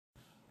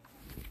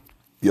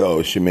Yo,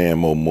 it's your man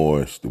Mo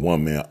Morris, the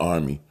one man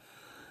army,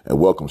 and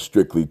welcome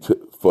strictly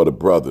for the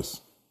brothers.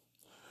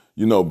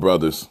 You know,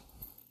 brothers,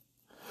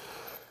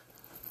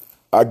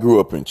 I grew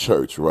up in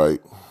church, right?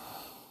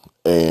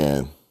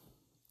 And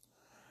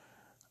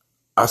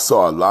I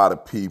saw a lot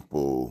of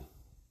people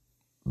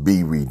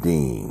be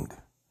redeemed.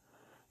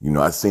 You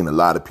know, I've seen a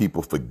lot of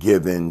people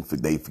forgiving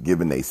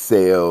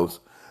themselves,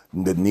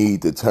 the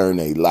need to turn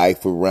their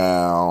life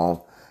around,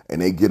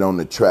 and they get on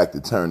the track to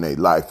turn their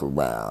life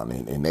around,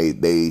 and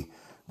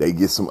they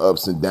get some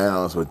ups and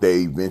downs, but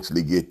they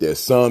eventually get there.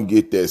 Some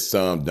get there,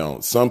 some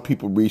don't. Some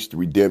people reach the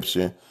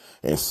redemption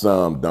and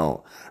some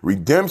don't.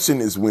 Redemption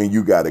is when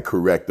you got to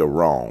correct a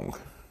wrong.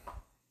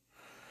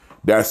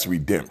 That's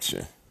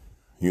redemption.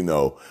 You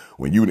know,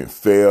 when you didn't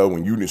fail,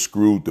 when you didn't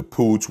screwed the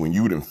pooch, when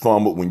you didn't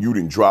fumbled, when you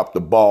didn't drop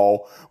the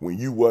ball, when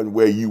you wasn't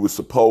where you were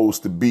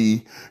supposed to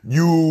be,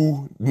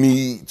 you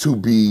need to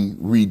be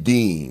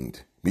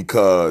redeemed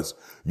because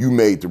you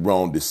made the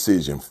wrong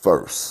decision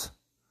first.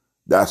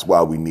 That's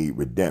why we need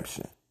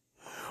redemption.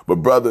 But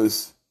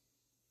brothers,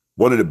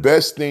 one of the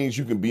best things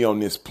you can be on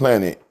this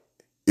planet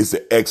is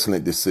an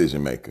excellent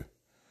decision maker.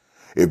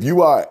 If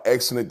you are an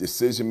excellent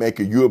decision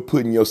maker, you're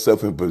putting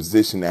yourself in a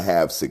position to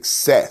have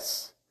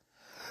success.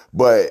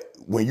 But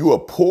when you're a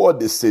poor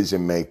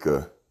decision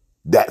maker,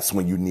 that's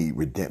when you need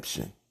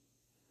redemption.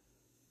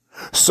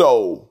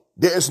 So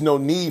there's no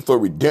need for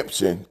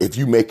redemption if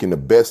you're making the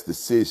best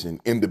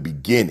decision in the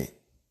beginning.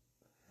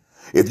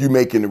 If you're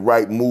making the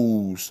right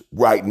moves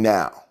right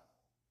now.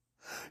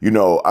 You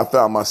know, I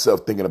found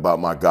myself thinking about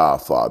my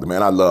godfather.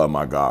 Man, I love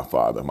my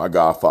godfather. My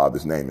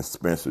godfather's name is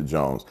Spencer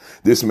Jones.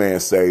 This man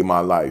saved my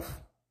life.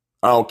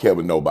 I don't care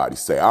what nobody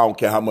say. I don't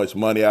care how much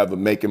money I ever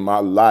make in my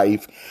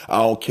life. I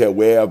don't care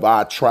wherever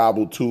I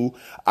travel to.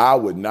 I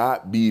would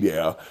not be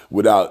there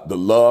without the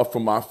love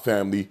from my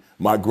family,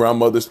 my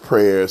grandmother's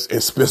prayers,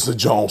 and Spencer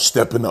Jones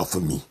stepping up for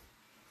me.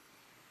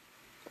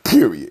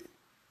 Period.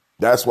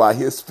 That's why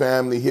his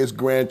family, his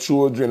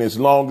grandchildren, as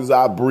long as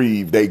I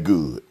breathe, they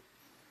good.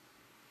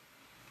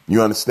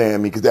 You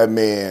understand me? Because that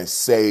man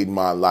saved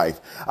my life.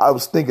 I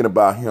was thinking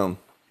about him.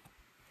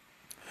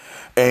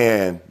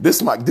 And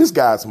this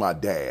guy's my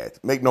dad.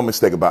 Make no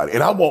mistake about it.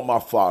 And I want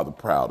my father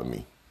proud of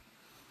me.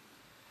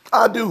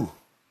 I do.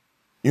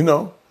 You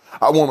know,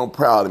 I want him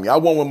proud of me. I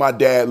want when my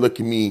dad look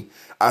at me,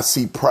 I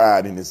see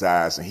pride in his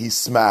eyes and he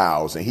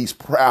smiles and he's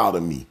proud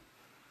of me.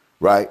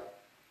 Right?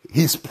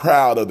 He's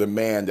proud of the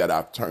man that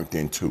I've turned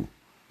into.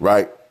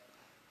 Right?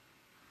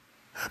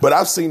 But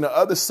I've seen the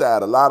other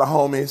side. A lot of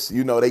homies,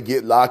 you know, they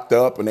get locked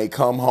up and they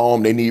come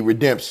home. They need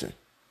redemption.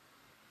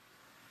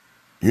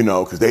 You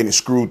know, because they didn't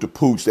screw the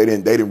pooch. They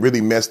didn't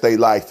really mess their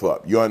life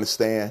up. You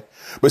understand?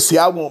 But see,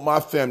 I want my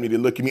family to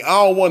look at me.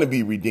 I don't want to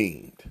be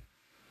redeemed.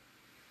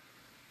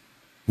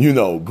 You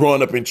know,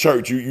 growing up in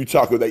church, you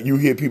talk about that. You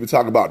hear people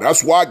talk about,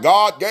 that's why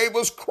God gave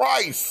us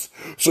Christ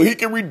so he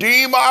can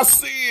redeem our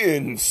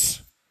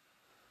sins.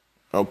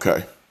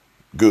 Okay,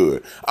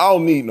 good. I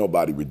don't need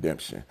nobody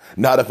redemption.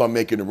 Not if I'm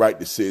making the right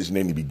decision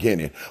in the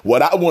beginning.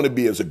 What I want to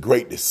be is a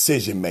great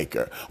decision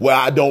maker where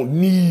I don't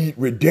need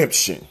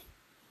redemption.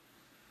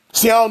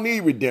 See, I don't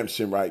need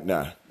redemption right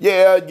now.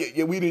 Yeah,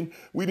 we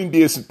didn't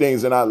did some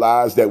things in our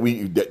lives that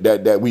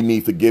we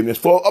need forgiveness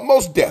for.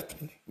 Most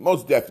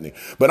definitely.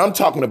 But I'm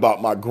talking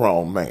about my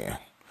grown man.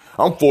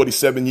 I'm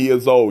 47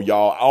 years old,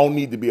 y'all. I don't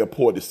need to be a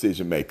poor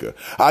decision maker.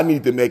 I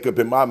need to make up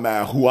in my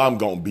mind who I'm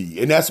going to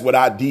be. And that's what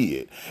I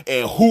did.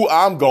 And who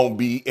I'm going to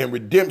be and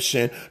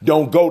redemption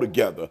don't go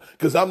together.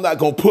 Because I'm not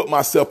going to put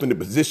myself in the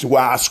position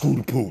where I screw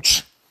the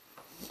pooch.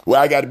 Where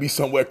I got to be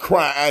somewhere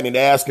crying and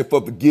asking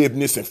for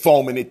forgiveness and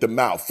foaming at the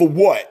mouth. For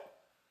what?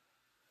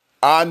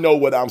 I know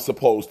what I'm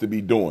supposed to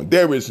be doing.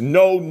 There is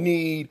no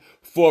need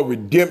for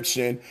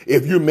redemption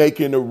if you're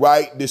making the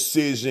right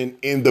decision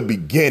in the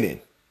beginning.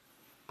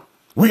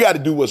 We got to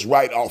do what's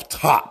right off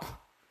top.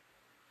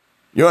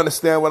 You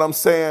understand what I'm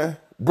saying?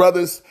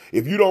 Brothers,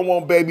 if you don't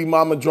want baby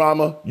mama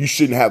drama, you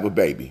shouldn't have a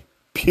baby.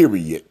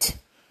 Period.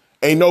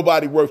 Ain't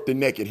nobody worth the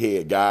naked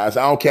head, guys.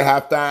 I don't care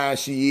how fine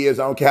she is.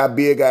 I don't care how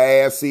big her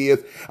ass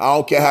is. I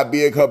don't care how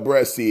big her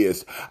breast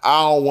is.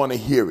 I don't want to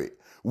hear it.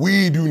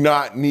 We do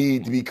not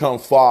need to become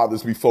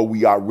fathers before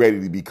we are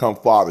ready to become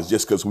fathers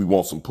just because we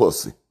want some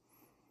pussy.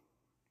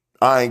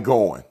 I ain't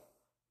going.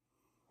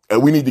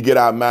 And we need to get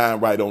our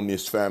mind right on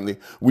this, family.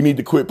 We need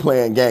to quit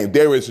playing games.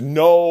 There is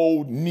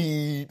no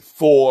need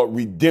for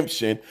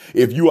redemption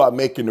if you are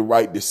making the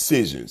right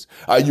decisions.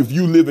 If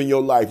you living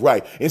your life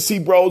right. And see,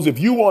 bros, if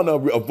you want to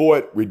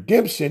avoid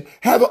redemption,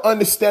 have an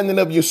understanding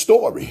of your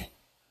story.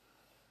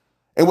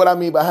 And what I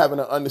mean by having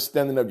an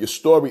understanding of your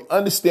story,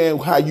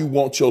 understand how you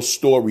want your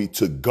story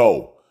to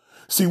go.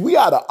 See, we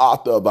are the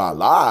author of our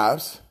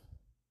lives.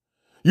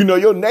 You know,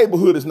 your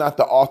neighborhood is not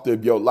the author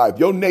of your life.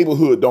 Your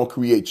neighborhood don't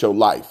create your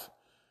life.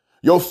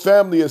 Your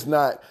family is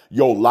not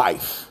your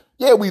life.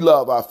 Yeah, we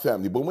love our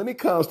family, but when it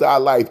comes to our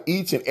life,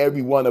 each and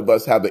every one of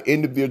us have an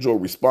individual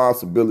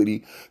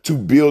responsibility to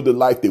build the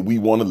life that we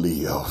want to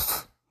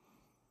live.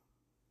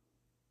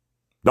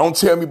 Don't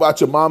tell me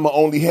about your mama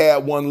only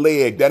had one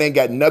leg. That ain't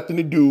got nothing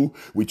to do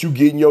with you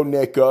getting your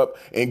neck up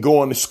and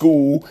going to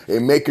school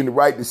and making the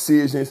right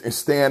decisions and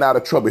staying out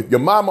of trouble. If your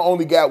mama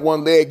only got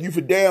one leg, you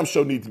for damn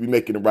sure need to be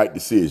making the right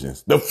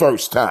decisions the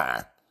first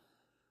time.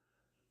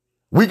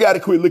 We got to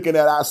quit looking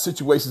at our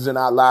situations in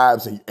our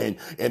lives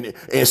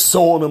and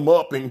sewing them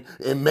up and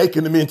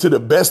making them into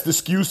the best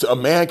excuse a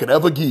man could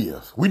ever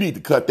give. We need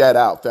to cut that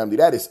out, family.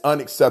 That is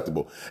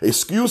unacceptable.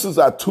 Excuses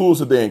are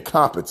tools of the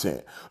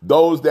incompetent.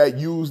 Those that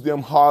use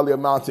them hardly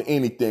amount to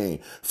anything.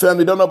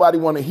 Family, don't nobody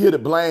want to hear the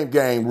blame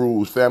game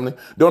rules, family.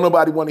 Don't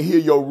nobody want to hear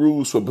your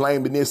rules for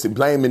blaming this and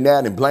blaming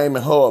that and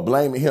blaming her or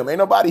blaming him. Ain't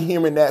nobody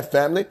hearing that,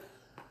 family.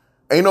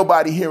 Ain't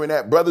nobody hearing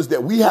that, brothers,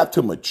 that we have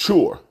to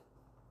mature.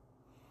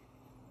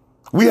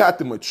 We have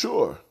to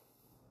mature.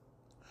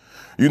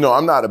 You know,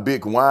 I'm not a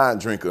big wine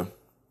drinker,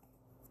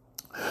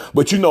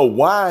 but you know,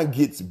 wine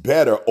gets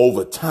better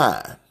over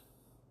time.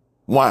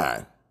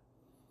 Wine.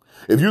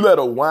 If you let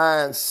a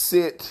wine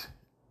sit,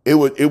 it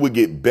would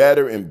get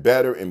better and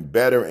better and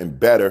better and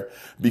better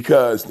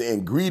because the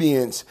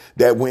ingredients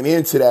that went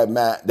into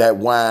that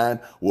wine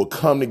will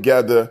come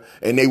together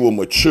and they will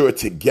mature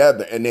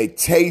together and the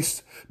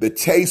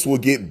taste will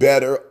get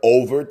better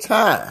over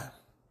time.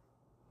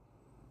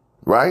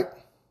 Right?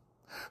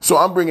 So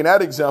I'm bringing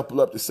that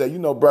example up to say, you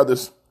know,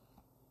 brothers,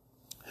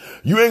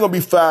 you ain't going to be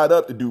fired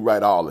up to do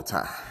right all the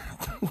time.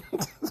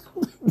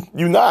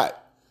 You're not.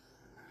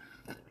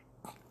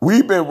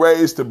 We've been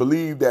raised to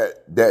believe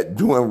that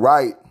doing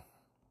right.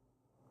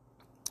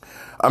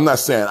 I'm not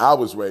saying I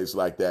was raised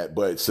like that,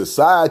 but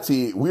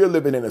society, we're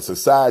living in a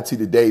society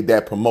today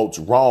that promotes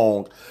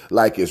wrong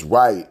like it's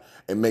right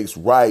and makes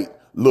right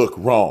look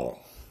wrong.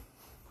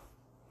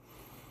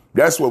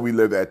 That's where we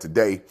live at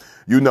today.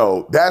 You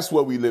know, that's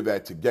what we live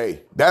at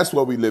today. That's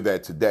what we live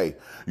at today.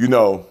 You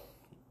know,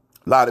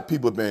 a lot of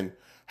people have been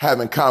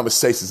having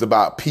conversations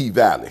about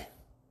P-Valley.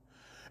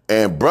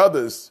 And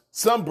brothers,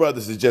 some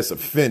brothers are just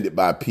offended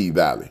by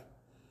P-Valley.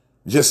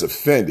 Just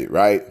offended,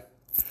 right?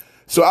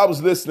 So I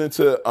was listening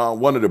to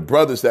one of the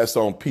brothers that's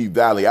on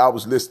P-Valley. I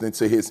was listening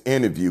to his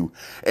interview.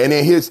 And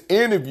in his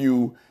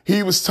interview,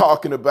 he was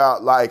talking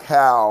about like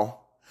how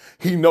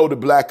he know the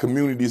black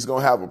community is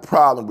going to have a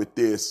problem with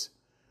this.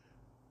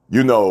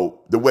 You know,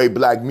 the way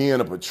black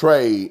men are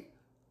portrayed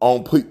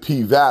on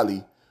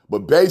P-Valley.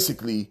 But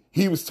basically,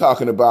 he was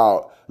talking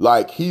about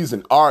like he's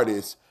an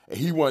artist and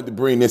he wanted to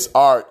bring this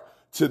art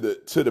to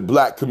the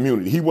black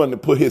community. He wanted to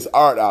put his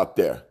art out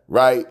there,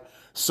 right?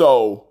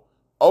 So,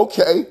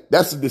 okay,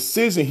 that's a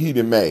decision he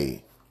done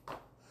made,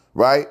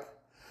 right?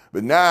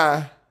 But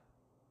now,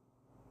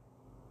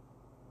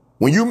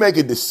 when you make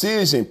a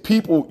decision,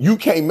 you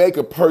can't make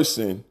a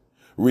person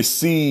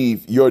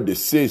receive your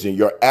decision,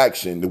 your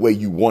action, the way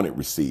you want it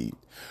received.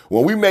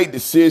 When we make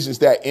decisions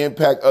that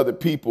impact other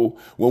people,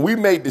 when we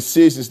make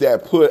decisions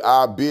that put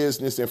our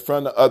business in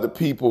front of other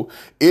people,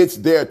 it's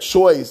their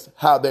choice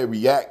how they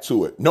react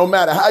to it, no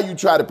matter how you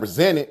try to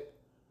present it.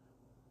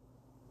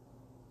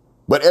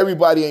 But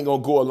everybody ain't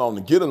going to go along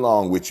to get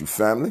along with you,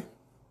 family.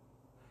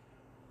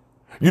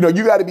 You know,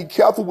 you got to be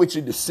careful with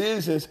your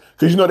decisions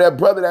because, you know, that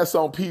brother that's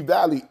on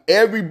P-Valley,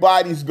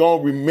 everybody's going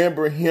to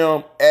remember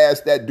him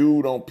as that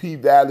dude on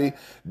P-Valley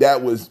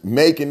that was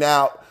making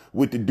out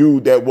with the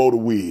dude that wore the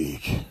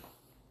wig.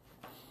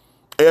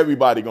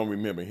 Everybody going to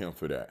remember him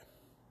for that.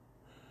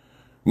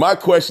 My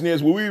question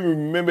is, will we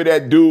remember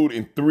that dude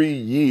in 3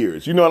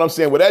 years? You know what I'm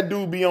saying? Will that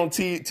dude be on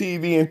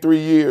TV in 3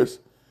 years?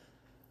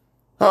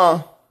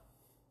 Huh?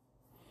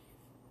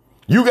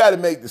 You got to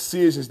make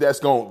decisions that's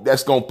going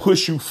to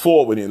push you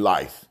forward in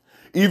life,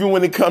 even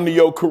when it comes to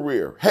your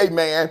career. Hey,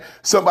 man,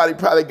 somebody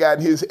probably got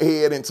in his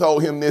head and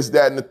told him this,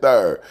 that, and the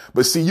third.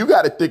 But see, you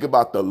got to think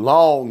about the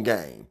long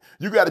game.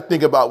 You got to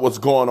think about what's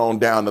going on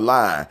down the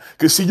line.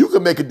 Because, see, you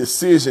can make a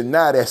decision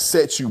now that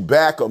sets you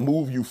back or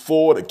move you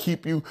forward or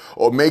keep you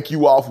or make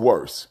you off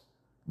worse.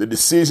 The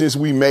decisions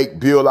we make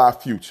build our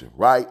future,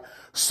 right?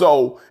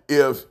 So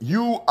if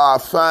you are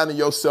finding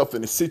yourself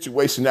in a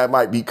situation that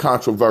might be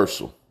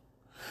controversial,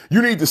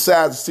 you need to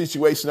size the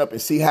situation up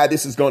and see how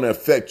this is going to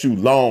affect you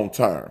long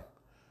term.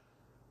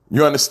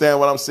 You understand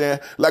what I'm saying?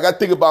 Like I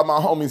think about my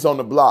homies on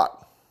the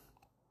block.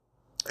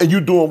 And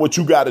you doing what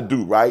you got to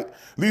do, right?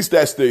 At least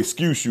that's the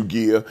excuse you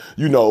give.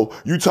 You know,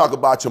 you talk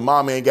about your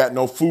mama ain't got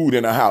no food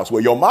in the house.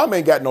 Well, your mama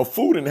ain't got no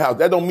food in the house.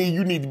 That don't mean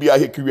you need to be out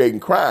here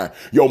creating crime.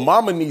 Your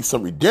mama needs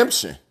some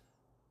redemption.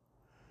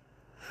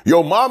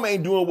 Your mama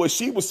ain't doing what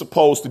she was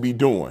supposed to be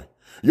doing.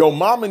 Your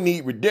mama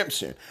need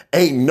redemption.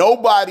 Ain't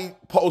nobody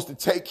supposed to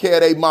take care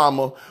of their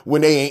mama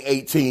when they ain't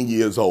 18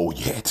 years old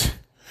yet.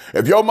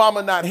 If your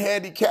mama not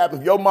handicapped,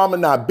 if your mama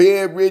not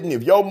bedridden,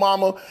 if your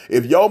mama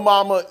is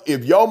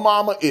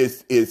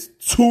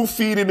 2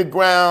 feet in the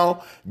ground,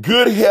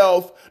 good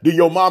health, then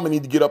your mama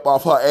need to get up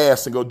off her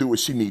ass and go do what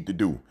she need to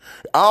do.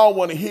 I don't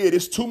want to hear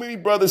this. Too many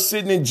brothers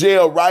sitting in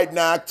jail right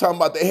now talking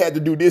about they had to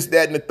do this,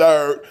 that, and the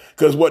third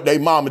because what they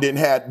mama didn't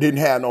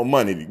have no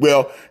money.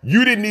 Well,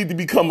 you didn't need to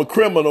become a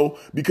criminal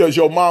because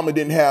your mama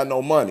didn't have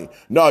no money.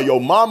 No,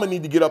 your mama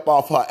need to get up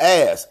off her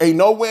ass. Ain't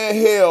nowhere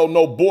in hell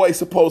no boy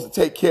supposed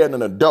to take care of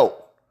an adult.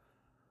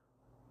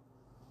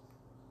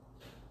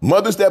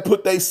 Mothers that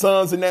put their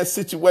sons in that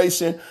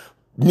situation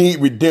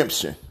need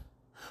redemption.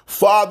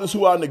 Fathers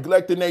who are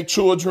neglecting their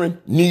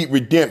children need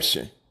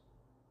redemption.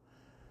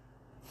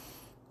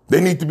 They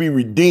need to be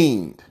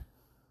redeemed.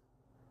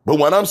 But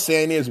what I'm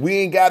saying is we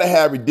ain't got to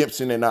have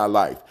redemption in our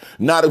life.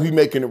 Not if we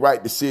making the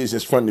right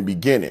decisions from the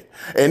beginning.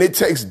 And it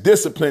takes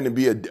discipline to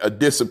be a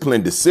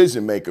disciplined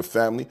decision maker,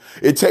 family.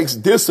 It takes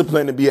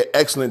discipline to be an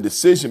excellent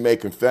decision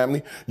making,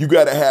 family. You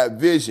got to have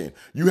vision.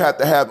 You have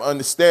to have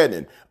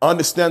understanding.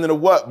 Understanding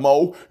of what,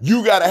 Mo?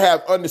 You got to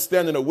have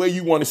understanding of where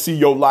you want to see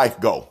your life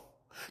go.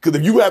 Because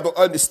if you have an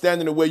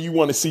understanding of where you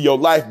want to see your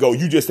life go,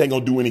 you just ain't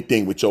going to do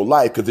anything with your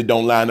life because it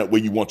don't line up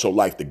where you want your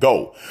life to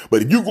go.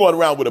 But if you're going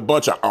around with a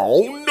bunch of, I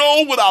don't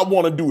know what I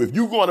want to do. If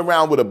you're going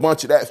around with a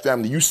bunch of that,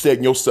 family, you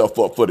setting yourself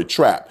up for the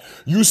trap.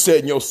 You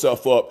setting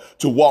yourself up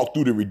to walk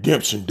through the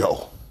redemption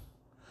door.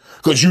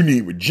 Because you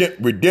need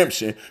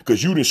redemption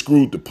because you done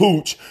screwed the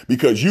pooch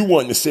because you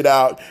wanting to sit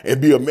out and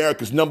be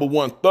America's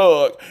 #1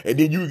 thug. And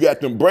then you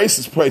got them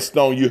braces placed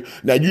on you.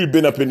 Now you've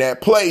been up in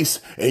that place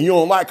and you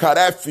don't like how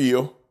that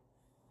feel.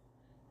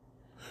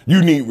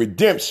 You need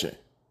redemption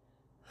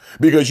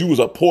because you was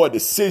a poor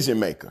decision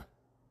maker.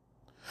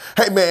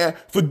 Hey, man,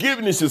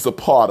 forgiveness is a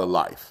part of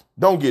life.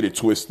 Don't get it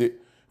twisted.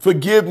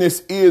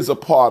 Forgiveness is a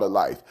part of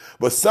life.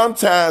 But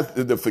sometimes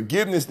the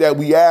forgiveness that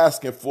we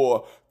asking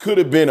for could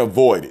have been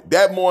avoided.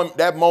 That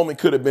moment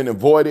could have been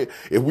avoided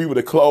if we would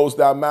have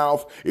closed our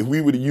mouth, if we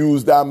would have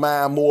used our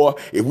mind more,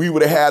 if we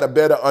would have had a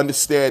better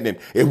understanding,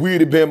 if we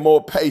would have been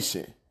more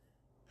patient.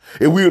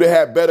 If we would have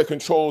had better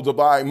controls of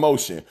our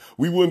emotion,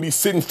 we wouldn't be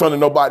sitting in front of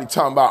nobody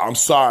talking about, I'm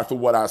sorry for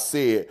what I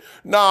said.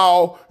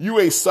 No, you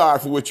ain't sorry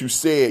for what you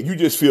said. You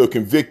just feel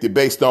convicted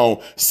based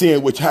on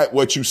seeing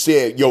what you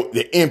said,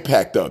 the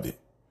impact of it.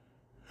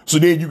 So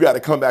then you got to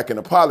come back and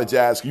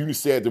apologize because you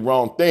said the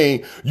wrong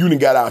thing. You done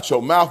got out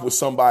your mouth with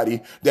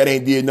somebody that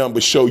ain't did nothing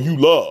but show you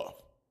love.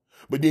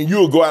 But then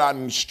you'll go out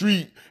in the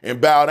street and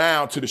bow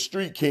down to the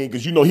street king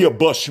because you know he'll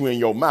bust you in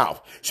your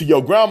mouth. See,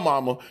 your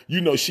grandmama,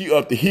 you know she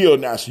up the hill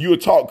now, so you'll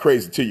talk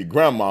crazy to your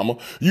grandmama.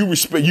 You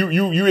respect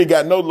you ain't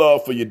got no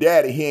love for your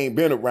daddy. He ain't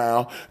been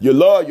around. You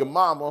love your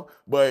mama,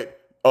 but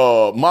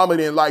mama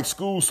didn't like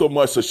school so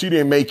much, so she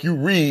didn't make you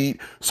read.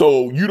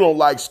 So you don't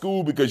like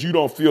school because you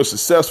don't feel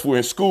successful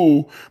in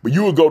school, but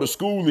you will go to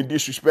school and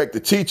disrespect the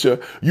teacher.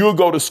 You'll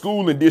go to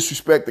school and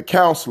disrespect the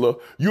counselor.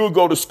 You'll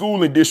go to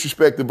school and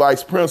disrespect the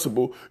vice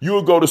principal.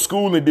 You'll go to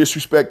school and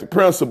disrespect the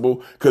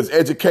principal because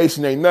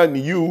education ain't nothing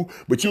to you,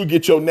 but you'll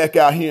get your neck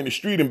out here in the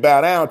street and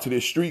bow down to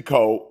this street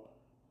code.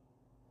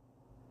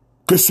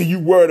 Because, see, you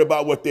worried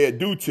about what they'll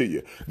do to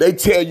you. They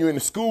tell you in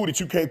the school that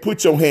you can't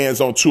put your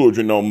hands on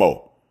children no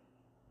more.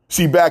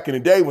 See, back in the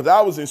day when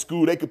I was in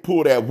school, they could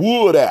pull that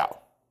wood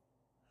out.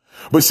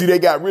 But see, they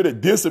got rid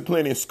of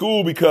discipline in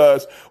school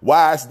because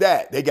why is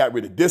that? They got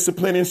rid of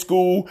discipline in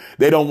school.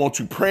 They don't want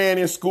you praying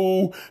in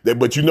school.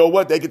 But you know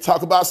what? They could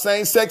talk about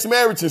same-sex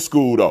marriage in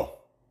school, though.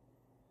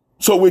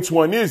 So which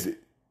one is it?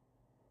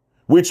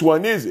 Which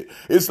one is it?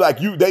 It's like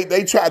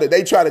they try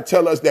to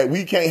tell us that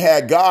we can't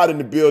have God in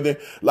the building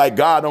like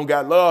God don't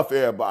got love for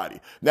everybody.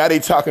 Now they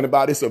talking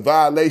about it's a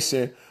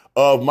violation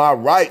of my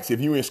rights.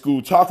 If you in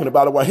school talking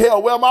about it, well, hell,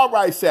 where my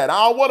rights at?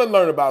 I don't want to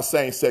learn about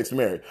same-sex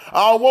marriage.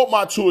 I don't want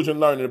my children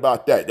learning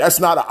about that. That's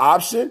not an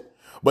option,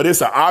 but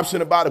it's an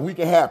option about if we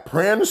can have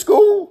prayer in the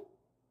school.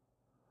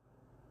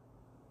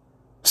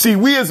 See,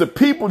 we as a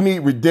people need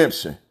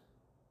redemption.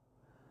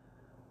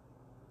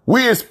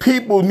 We as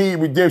people need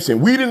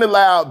redemption. We didn't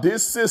allow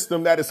this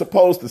system that is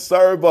supposed to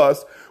serve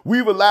us.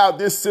 We've allowed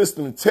this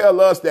system to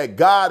tell us that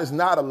God is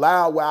not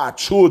allowed where our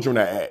children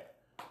are at.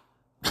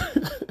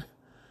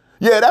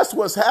 Yeah, that's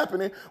what's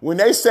happening. When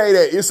they say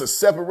that it's a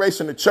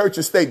separation of church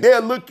and state,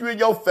 they'll look you in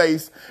your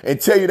face and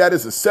tell you that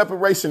it's a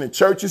separation of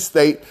church and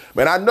state.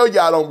 But I know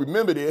y'all don't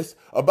remember this.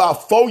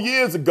 About 4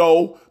 years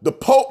ago, the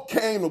Pope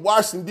came to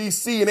Washington,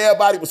 D.C. and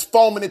everybody was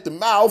foaming at the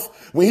mouth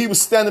when he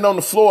was standing on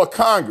the floor of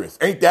Congress.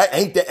 Ain't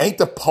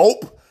the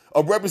Pope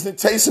a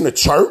representation of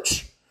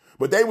church?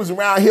 But they was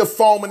around here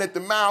foaming at the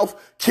mouth,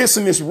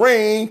 kissing this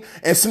ring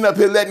and sitting up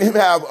here letting him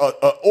have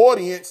an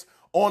audience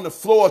on the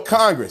floor of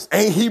Congress.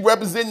 Ain't he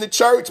representing the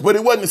church? But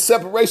it wasn't a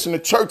separation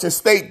of church and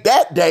state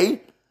that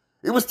day.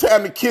 It was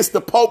time to kiss the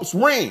Pope's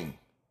ring.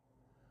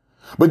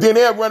 But then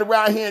they'll run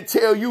around here and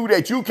tell you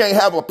that you can't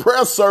have a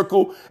prayer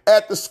circle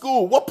at the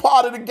school. What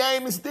part of the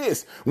game is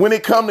this? When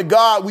it comes to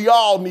God, we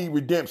all need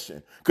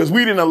redemption because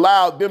we didn't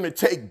allow them to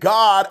take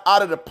God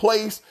out of the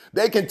place.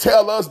 They can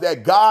tell us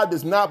that God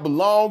does not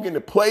belong in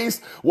the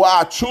place where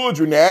our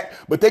children at,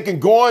 but they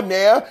can go in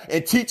there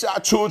and teach our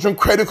children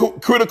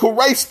critical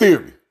race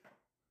theory.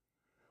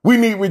 We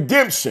need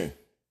redemption.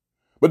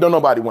 But don't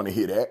nobody want to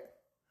hear that.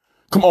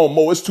 Come on,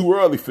 Mo, it's too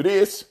early for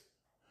this.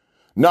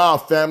 Nah,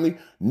 family,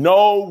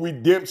 no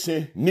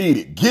redemption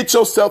needed. Get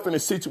yourself in a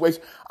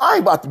situation. I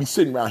ain't about to be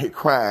sitting around here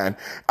crying.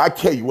 I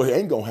tell you what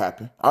ain't going to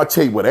happen. I'll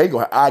tell you what ain't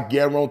going to happen. I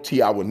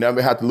guarantee I will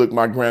never have to look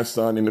my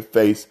grandson in the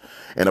face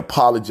and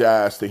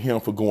apologize to him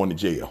for going to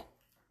jail.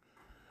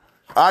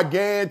 I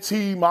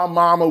guarantee my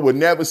mama would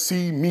never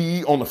see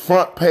me on the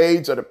front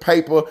page of the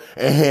paper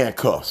in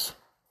handcuffs.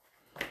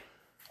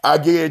 I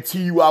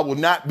guarantee you I will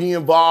not be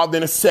involved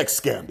in a sex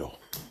scandal.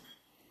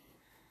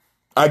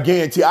 I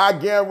guarantee I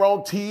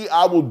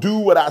will do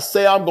what I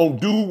say I'm going to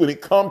do when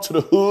it comes to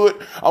the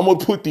hood. I'm going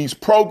to put these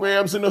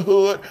programs in the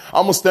hood.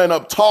 I'm going to stand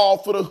up tall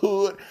for the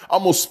hood.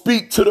 I'm going to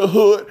speak to the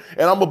hood,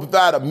 and I'm going to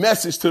provide a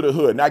message to the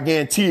hood. And I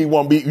guarantee you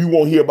won't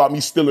hear about me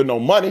stealing no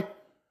money.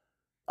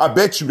 I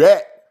bet you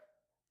that,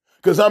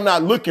 because I'm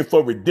not looking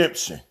for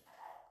redemption.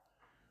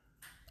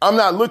 I'm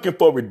not looking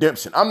for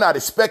redemption. I'm not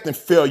expecting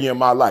failure in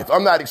my life.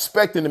 I'm not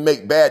expecting to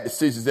make bad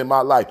decisions in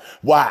my life.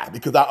 Why?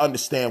 Because I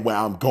understand where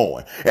I'm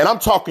going. And I'm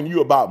talking to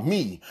you about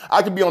me.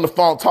 I could be on the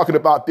phone talking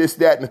about this,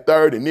 that, and the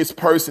third, and this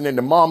person and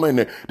the mama,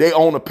 and they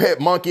own a pet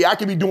monkey. I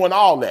could be doing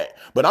all that.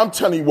 But I'm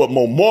telling you what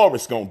Mo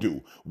Morris gonna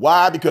do.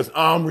 Why? Because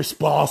I'm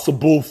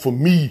responsible for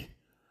me.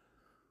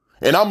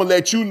 And I'm going to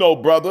let you know,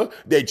 brother,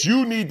 that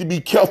you need to be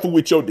careful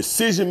with your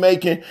decision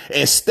making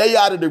and stay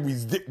out of the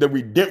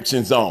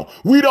redemption zone.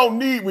 We don't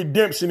need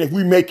redemption if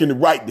we're making the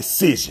right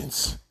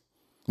decisions.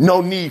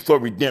 No need for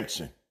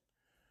redemption.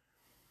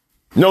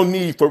 No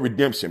need for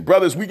redemption.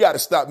 Brothers, we got to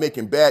stop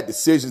making bad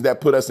decisions that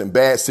put us in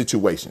bad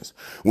situations.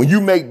 When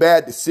you make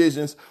bad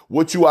decisions,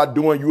 what you are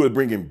doing, you are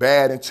bringing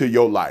bad into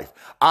your life.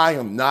 I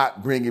am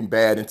not bringing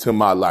bad into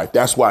my life.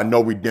 That's why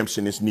no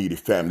redemption is needed,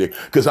 family,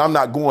 because I'm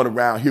not going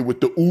around here with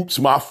the oops,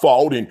 my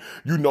fault. And,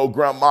 you know,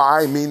 grandma,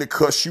 I ain't mean to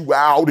cuss you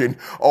out. And,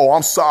 oh,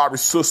 I'm sorry,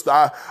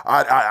 sister.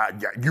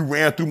 You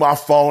ran through my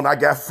phone. I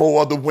got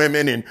 4 other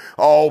women. And,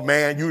 oh,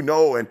 man, you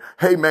know, and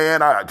hey,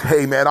 man,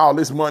 all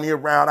this money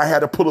around. I had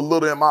to put a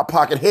little in my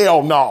pocket.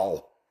 Hell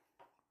no.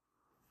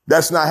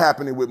 That's not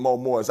happening with Mo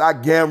Morris. I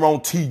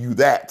guarantee you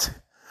that.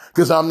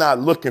 Because I'm not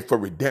looking for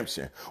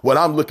redemption. What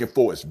I'm looking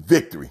for is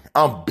victory.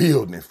 I'm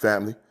building,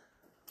 family.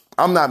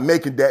 I'm not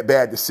making that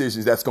bad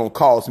decisions that's going to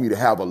cause me to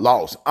have a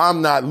loss.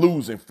 I'm not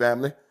losing,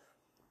 family.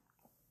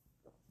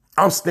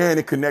 I'm staying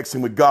in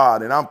connection with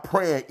God, and I'm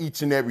praying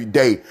each and every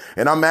day.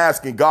 And I'm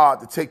asking God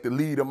to take the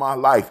lead of my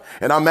life.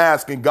 And I'm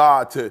asking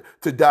God to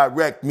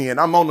direct me. And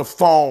I'm on the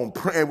phone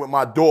praying with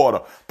my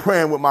daughter,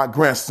 praying with my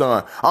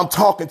grandson. I'm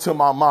talking to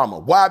my mama.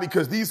 Why?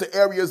 Because these are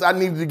areas I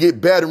needed to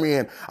get better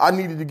in. I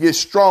needed to get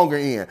stronger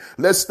in.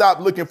 Let's stop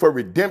looking for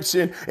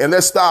redemption and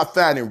let's start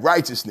finding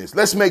righteousness.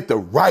 Let's make the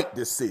right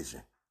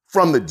decision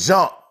from the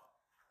jump,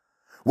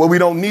 where we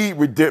don't need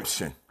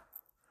redemption.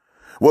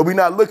 Well, we're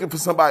not looking for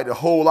somebody to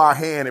hold our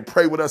hand and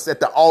pray with us at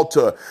the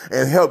altar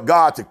and help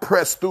God to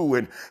press through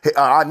and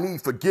I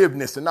need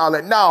forgiveness and all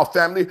that. Now,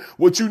 family,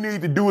 what you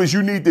need to do is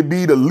you need to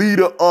be the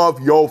leader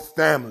of your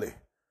family.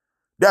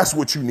 That's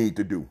what you need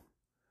to do.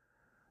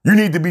 You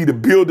need to be the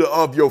builder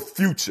of your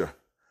future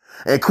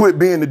and quit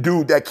being the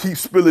dude that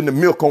keeps spilling the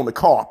milk on the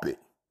carpet.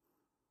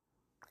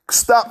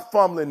 Stop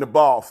fumbling the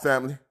ball,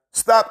 family.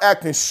 Stop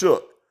acting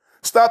shook.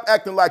 Stop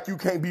acting like you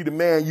can't be the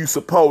man you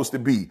supposed to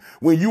be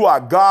when you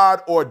are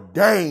God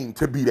ordained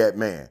to be that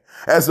man.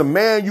 As a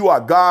man, you are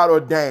God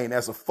ordained.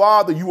 As a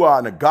father, you are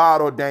in a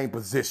God ordained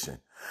position.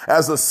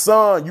 As a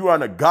son, you are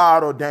in a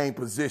God ordained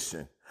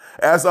position.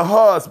 As a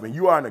husband,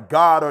 you are in a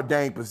God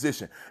ordained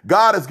position.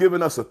 God has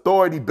given us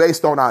authority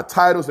based on our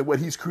titles and what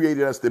he's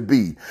created us to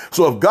be.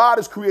 So if God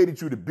has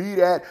created you to be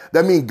that,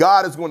 that means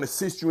God is going to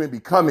assist you in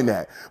becoming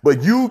that.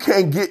 But you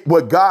can't get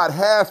what God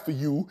has for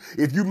you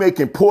if you're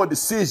making poor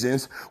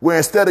decisions where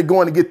instead of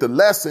going to get the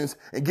lessons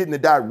and getting the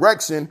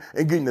direction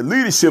and getting the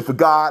leadership of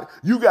God,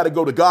 you got to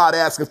go to God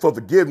asking for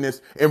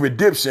forgiveness and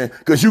redemption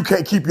because you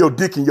can't keep your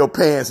dick in your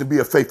pants and be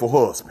a faithful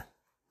husband.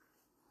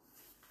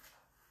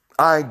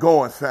 I ain't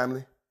going,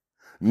 family.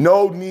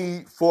 No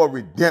need for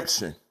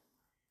redemption.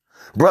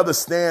 Brother,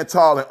 stand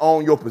tall and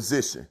own your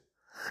position.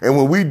 And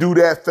when we do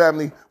that,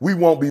 family, we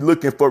won't be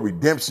looking for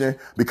redemption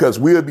because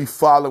we'll be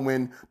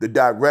following the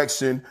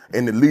direction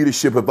and the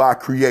leadership of our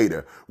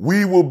Creator.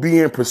 We will be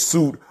in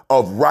pursuit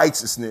of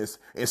righteousness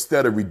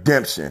instead of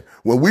redemption.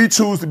 When we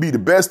choose to be the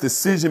best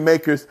decision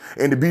makers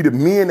and to be the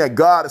men that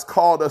God has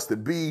called us to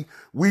be,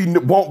 we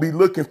won't be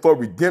looking for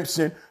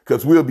redemption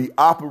because we'll be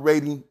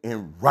operating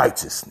in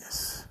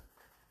righteousness.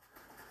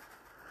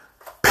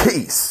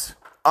 Peace.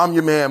 I'm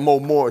your man, Mo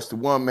Morris, the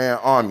One Man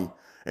Army.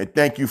 And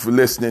thank you for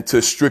listening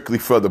to Strictly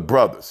for the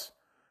Brothers.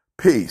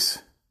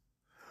 Peace.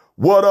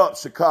 What up,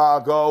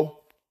 Chicago?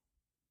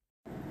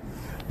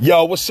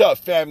 Yo, what's up,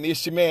 family?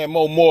 It's your man,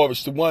 Mo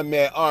Morris, the One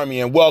Man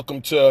Army, and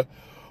welcome to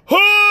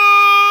Hood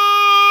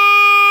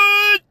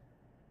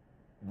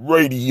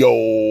Radio.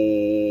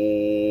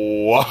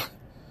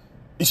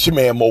 It's your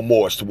man, Mo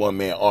Morris, the One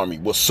Man Army.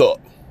 What's up?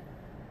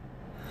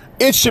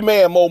 It's your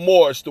man, Mo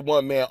Morris, the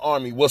One Man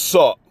Army. What's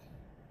up?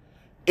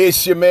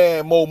 It's your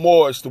man, Mo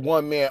Morris, the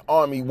One Man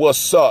Army.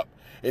 What's up?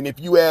 And if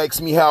you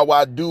ask me how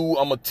I do,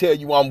 I'm going to tell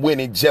you I'm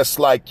winning just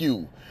like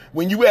you.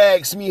 When you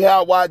ask me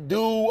how I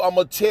do, I'm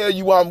going to tell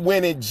you I'm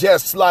winning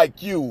just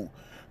like you.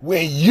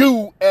 When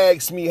you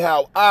ask me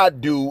how I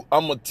do,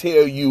 I'm going to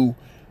tell you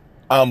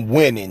I'm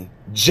winning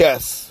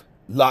just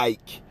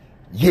like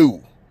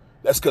you.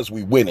 That's because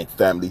we winning,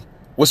 family.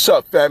 What's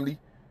up, family?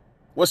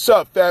 What's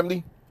up,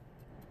 family?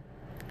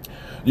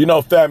 You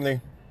know, family,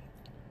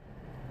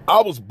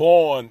 I was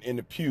born in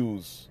the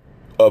pews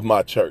of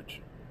my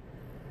church.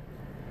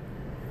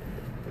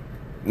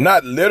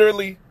 Not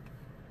literally,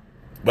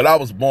 but I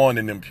was born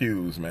in them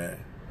pews,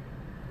 man.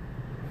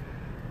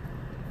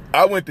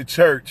 I went to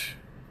church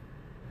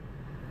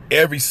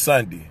every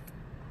Sunday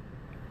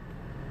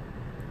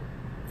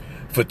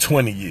for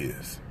 20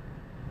 years.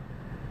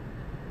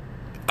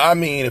 I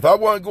mean, if I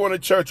wasn't going to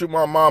church with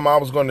my mom, I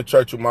was going to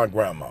church with my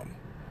grandmama.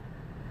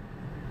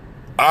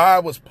 I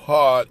was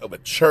part of a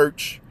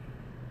church-going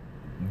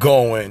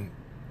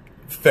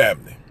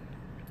family.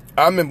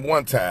 I remember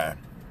one time,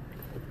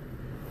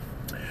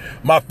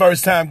 my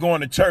first time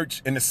going to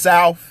church in the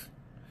South,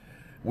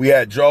 we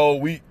had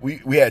drove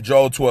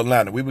to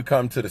Atlanta. We would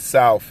come to the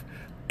South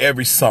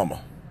every summer.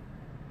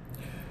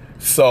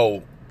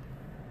 So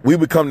we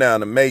would come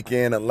down to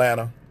Macon,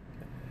 Atlanta.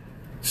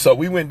 So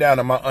we went down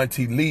to my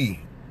auntie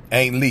Lee,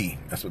 Aunt Lee.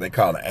 That's what they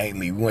call her, Aunt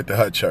Lee. We went to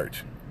her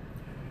church.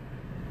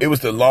 It was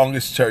the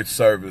longest church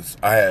service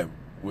I had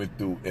went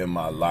through in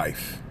my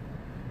life.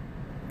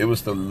 It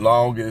was the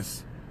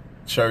longest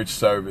church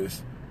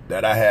service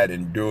that I had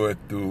endured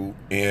through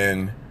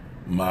in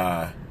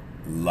my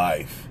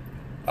life.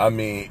 I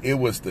mean, it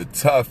was the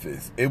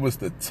toughest. It was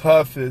the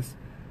toughest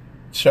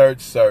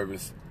church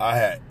service I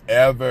had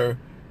ever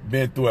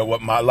been through in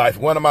what my life.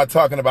 What am I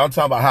talking about? I'm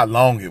talking about how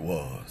long it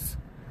was.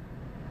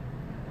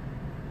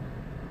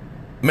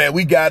 Man,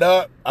 we got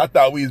up. I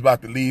thought we was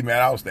about to leave,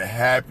 man. I was the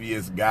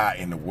happiest guy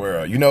in the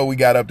world. You know what we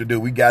got up to do?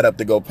 We got up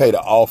to go pay the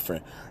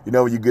offering. You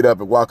know when you get up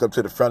and walk up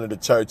to the front of the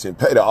church and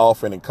pay the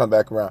offering and come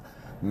back around?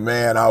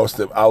 Man, I was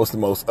the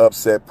most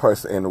upset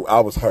person, and I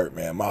was hurt,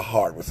 man. My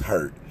heart was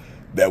hurt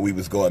that we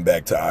was going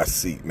back to our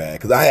seat, man.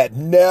 Because I had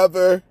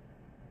never,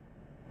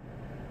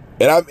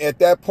 and I'm at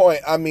that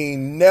point, I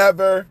mean,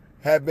 never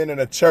have been in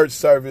a church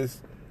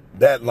service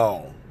that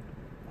long.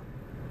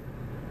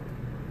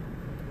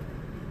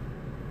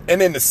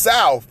 And in the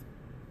South,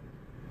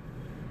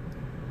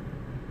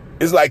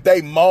 it's like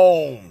they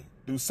moan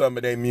through some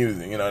of their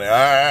music, you know,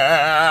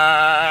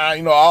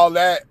 all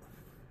that.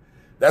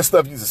 That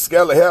stuff used to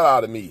scare the hell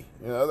out of me.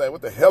 You know, like,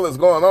 what the hell is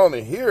going on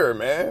in here,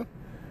 man?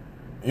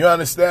 You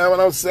understand what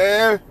I'm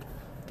saying?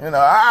 You know,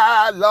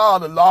 I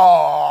love the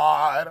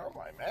Lord. I'm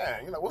like,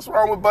 man, you know, what's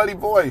wrong with Buddy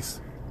Voice?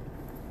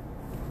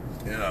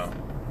 You know,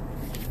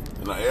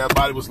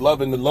 everybody was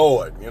loving the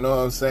Lord, you know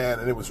what I'm saying?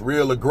 And it was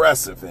real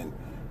aggressive and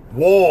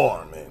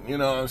warm, and you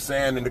know what I'm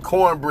saying? And the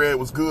cornbread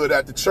was good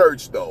at the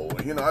church, though.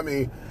 You know, I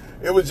mean,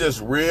 it was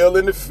just real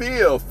in the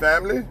field,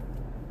 family.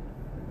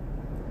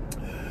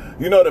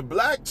 You know, the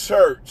black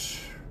church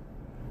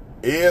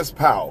is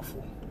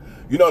powerful.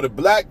 You know, the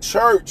black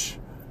church,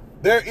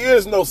 there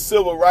is no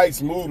civil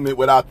rights movement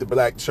without the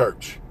black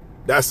church.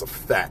 That's a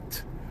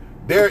fact.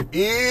 There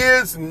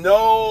is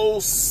no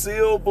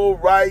civil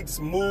rights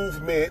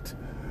movement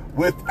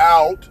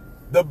without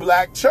the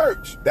black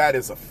church. That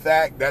is a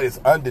fact. That is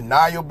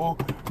undeniable.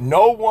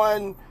 No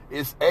one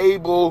is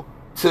able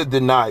to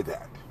deny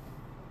that.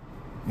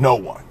 No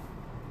one.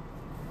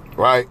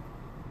 Right?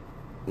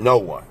 No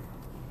one.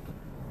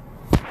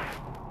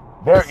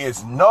 There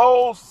is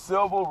no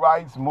civil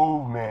rights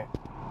movement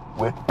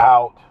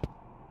without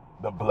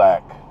the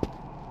black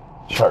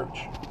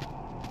church.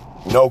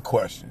 No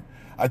question.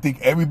 I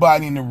think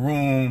everybody in the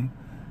room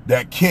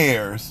that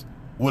cares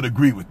would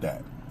agree with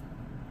that.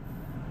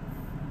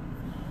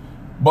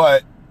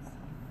 But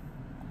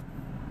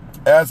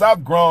as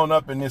I've grown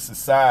up in this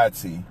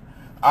society,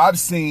 I've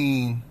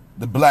seen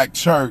the black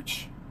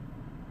church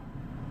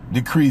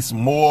decrease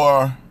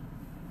more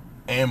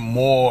and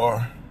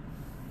more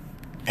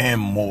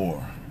and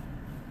more.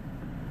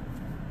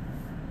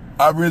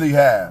 I really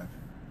have.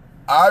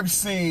 I've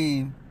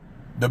seen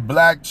the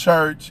black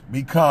church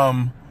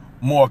become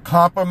more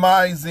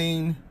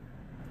compromising,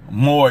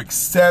 more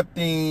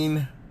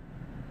accepting,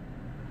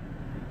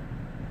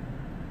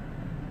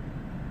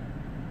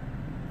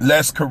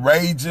 less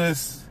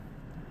courageous.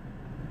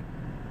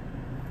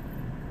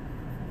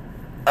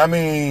 I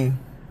mean,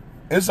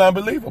 it's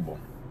unbelievable.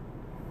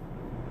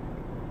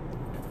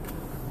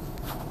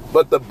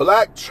 But the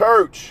black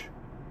church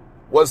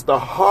was the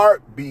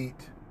heartbeat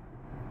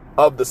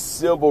of the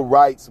civil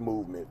rights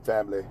movement,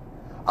 family.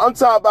 I'm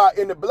talking about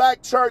in the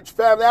black church,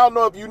 family. I don't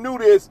know if you knew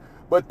this,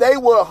 but they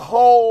would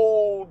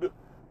hold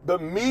the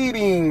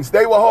meetings.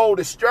 They would hold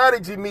the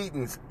strategy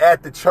meetings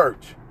at the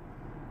church.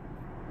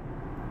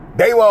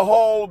 They will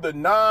hold the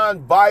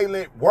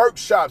nonviolent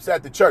workshops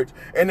at the church.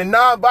 And the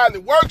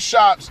nonviolent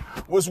workshops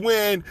was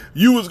when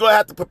you was going to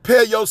have to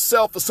prepare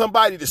yourself for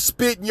somebody to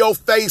spit in your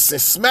face and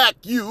smack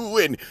you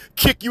and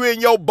kick you in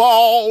your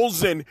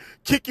balls and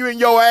kick you in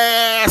your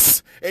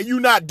ass and you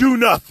not do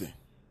nothing.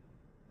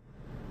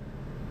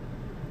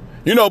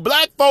 You know,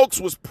 black folks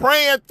was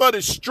praying for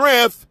the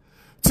strength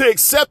to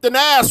accept an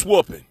ass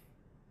whooping.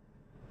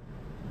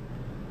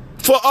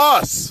 For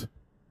us.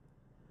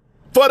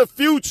 For the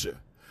future.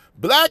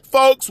 Black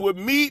folks would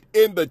meet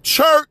in the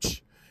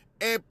church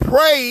and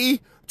pray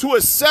to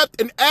accept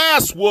an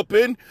ass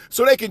whooping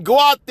so they can go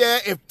out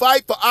there and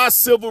fight for our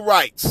civil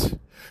rights.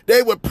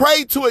 They would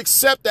pray to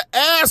accept the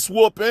ass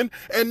whooping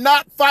and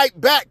not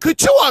fight back.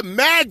 Could you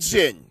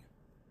imagine?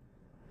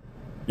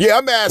 Yeah,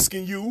 I'm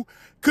asking you.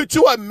 Could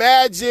you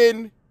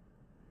imagine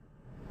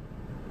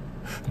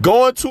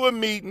going to a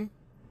meeting,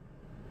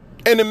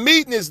 and the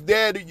meeting is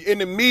there? In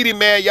the meeting,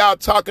 man, y'all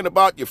talking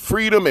about your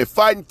freedom and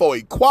fighting for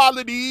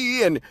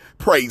equality and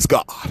praise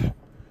God.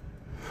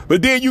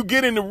 But then you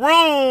get in the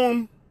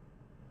room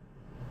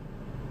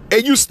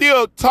and you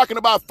still talking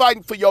about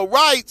fighting for your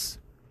rights.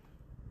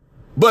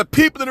 But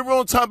people in the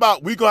room talking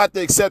about, we going to have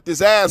to accept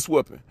this ass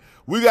whooping.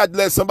 We got to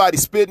let somebody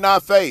spit in our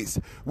face.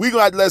 We going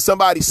to have to let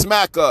somebody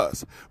smack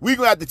us. We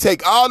going to have to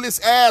take all this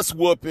ass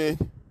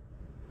whooping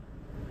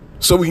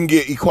so we can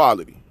get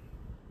equality.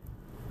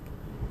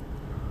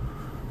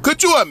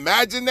 Could you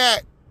imagine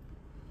that?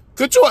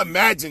 Could you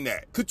imagine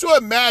that? Could you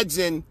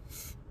imagine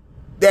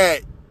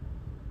that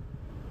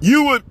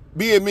you were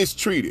being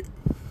mistreated?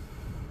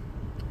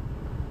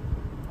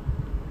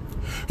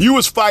 You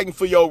was fighting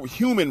for your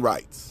human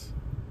rights.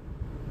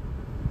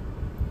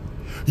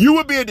 You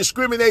were being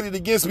discriminated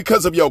against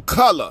because of your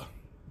color.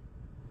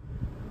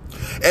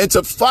 And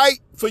to fight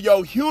for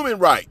your human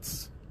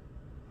rights,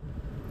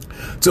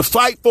 to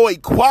fight for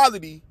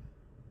equality,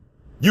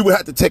 you would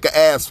have to take an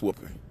ass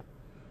whooping.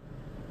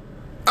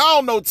 I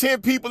don't know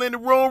 10 people in the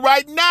room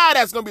right now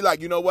that's going to be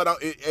like, you know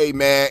what? Hey,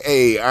 man,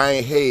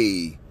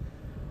 I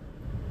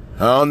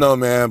don't know,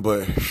 man,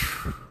 but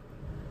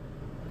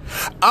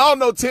I don't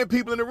know 10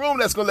 people in the room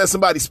that's going to let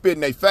somebody spit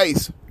in their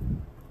face.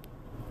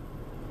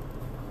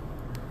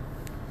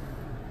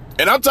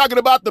 And I'm talking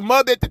about the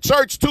mother at the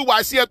church, too,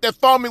 while she up there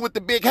foaming with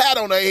the big hat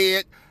on her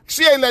head.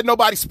 She ain't letting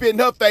nobody spit in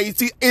her face.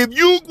 See, if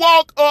you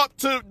walk up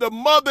to the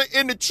mother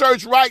in the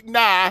church right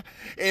now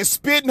and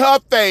spit in her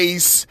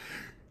face,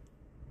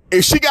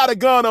 if she got a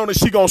gun on her,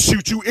 she gonna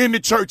shoot you in the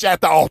church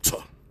at the altar.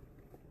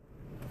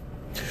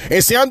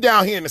 And see, I'm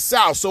down here in the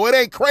South, so it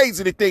ain't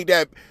crazy to think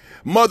that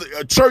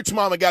church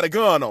mama got a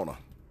gun on her.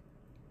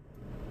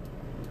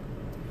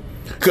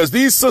 Because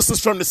these sisters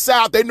from the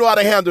South, they know how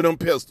to handle them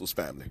pistols,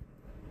 family.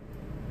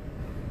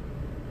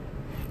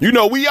 You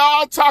know, we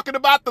all talking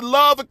about the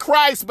love of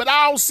Christ, but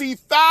I don't see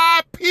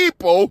 5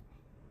 people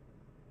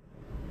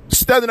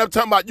standing up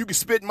talking about you can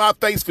spit in my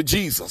face for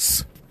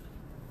Jesus.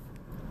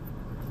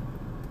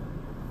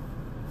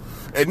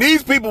 And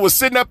these people were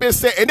sitting up there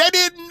saying, and they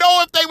didn't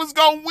know if they was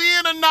going to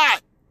win or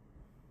not.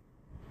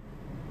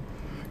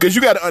 Because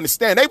you got to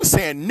understand, they were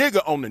saying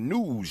nigga on the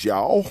news,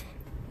 y'all.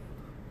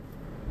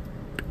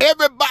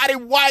 Everybody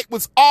white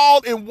was all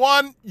in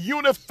one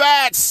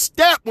unified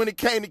step when it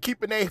came to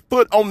keeping their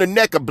foot on the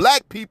neck of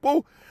black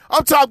people.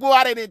 I'm talking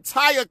about an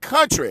entire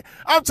country.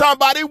 I'm talking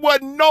about it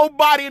wasn't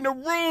nobody in the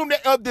room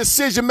of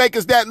decision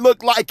makers that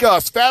looked like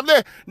us,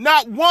 family.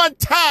 Not one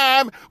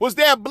time was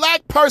there a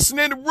black person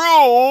in the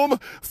room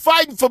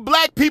fighting for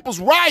black people's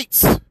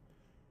rights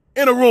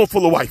in a room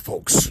full of white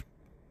folks.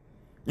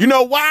 You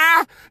know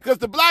why? Because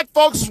the black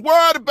folks is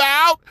worried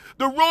about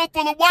the room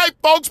full of white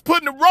folks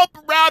putting the rope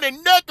around their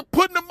neck and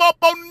putting them up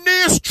on the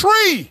nearest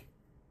tree.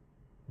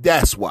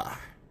 That's why.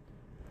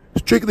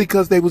 Strictly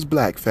because they was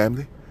black,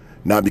 family.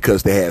 Not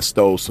because they had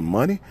stole some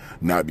money.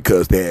 Not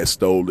because they had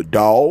stole a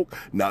dog.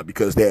 Not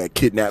because they had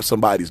kidnapped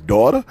somebody's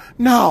daughter.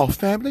 No,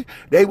 family.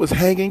 They was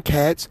hanging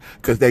cats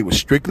because they was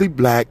strictly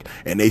black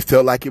and they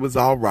felt like it was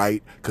all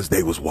right because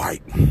they was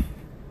white.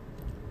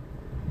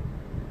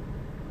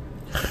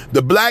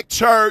 The black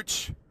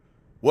church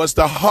was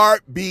the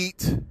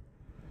heartbeat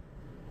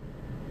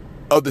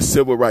of the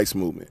civil rights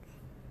movement.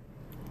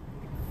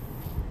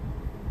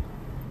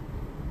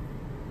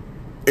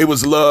 It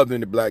was loved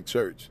in the black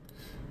church.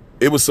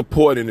 It was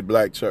support in the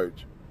black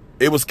church.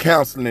 It was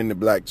counseling in the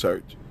black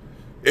church.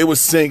 It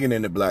was singing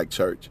in the black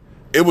church.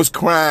 It was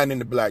crying in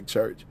the black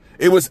church.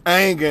 It was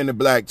anger in the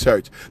black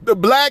church. The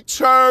black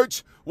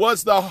church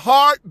was the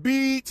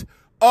heartbeat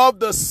of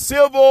the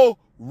civil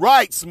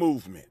rights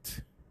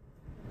movement.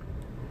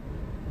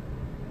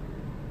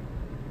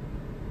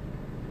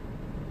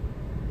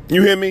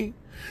 You hear me?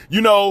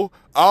 You know,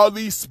 all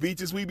these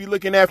speeches we be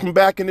looking at from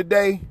back in the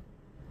day,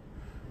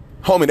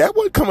 homie, that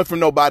wasn't coming from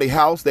nobody's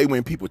house. They were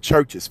in people's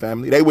churches,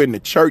 family. They were in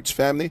the church,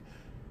 family.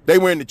 They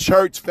were in the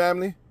church,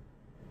 family.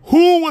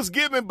 Who was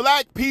giving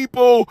black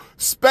people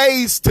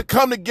space to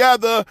come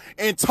together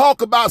and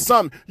talk about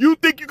something? You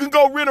think you can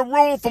go rent a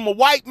room from a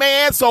white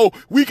man so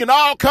we can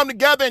all come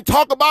together and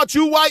talk about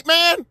you, white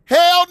man?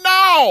 Hell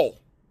no.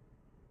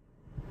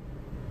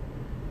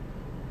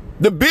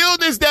 The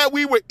buildings that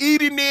we were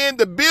eating in,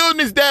 the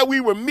buildings that we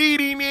were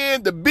meeting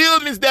in, the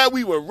buildings that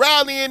we were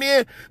rallying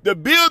in, the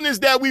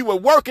buildings that we were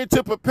working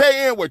to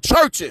prepare in were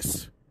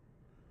churches.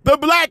 The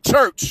black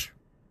church.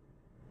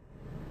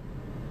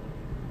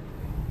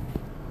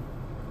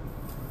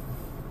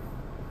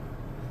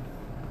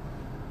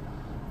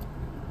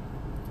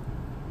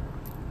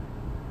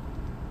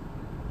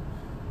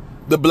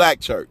 The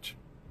black church.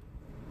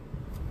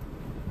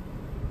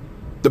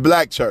 The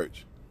black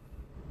church.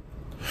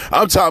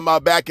 I'm talking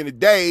about back in the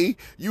day,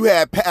 you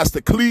had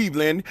Pastor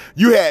Cleveland,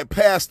 you had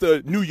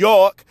Pastor New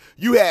York,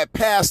 you had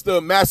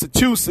Pastor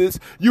Massachusetts,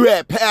 you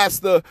had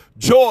Pastor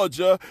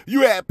Georgia,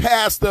 you had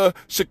Pastor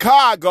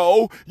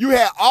Chicago, you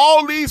had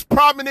all these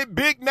prominent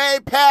big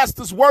name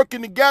pastors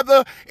working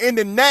together in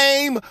the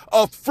name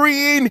of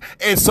freeing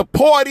and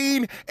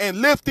supporting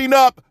and lifting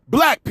up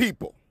black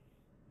people.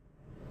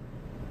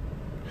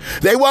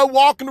 They weren't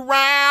walking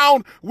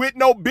around with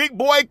no big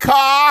boy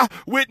car,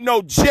 with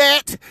no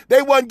jet.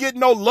 They wasn't getting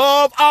no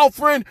love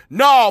offering.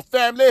 No,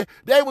 family.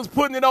 They was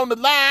putting it on the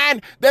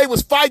line. They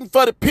was fighting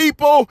for the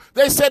people.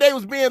 They said they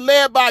was being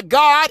led by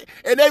God,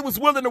 and they was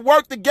willing to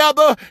work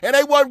together, and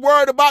they wasn't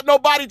worried about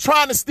nobody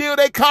trying to steal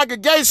their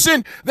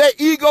congregation. Their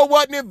ego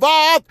wasn't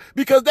involved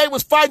because they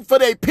was fighting for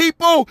their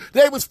people.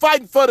 They was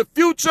fighting for the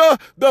future.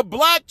 The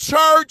black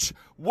church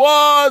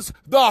was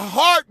the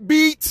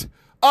heartbeat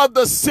of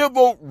the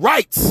civil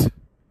rights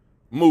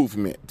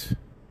movement.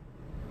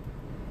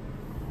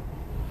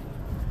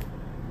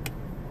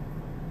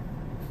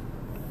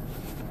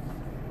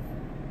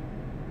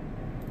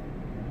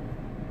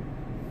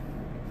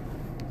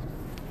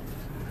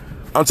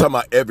 I'm talking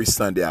about every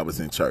Sunday I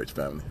was in church,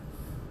 family.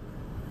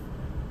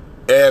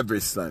 Every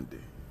Sunday.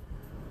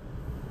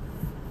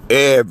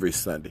 Every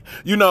Sunday.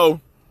 You know,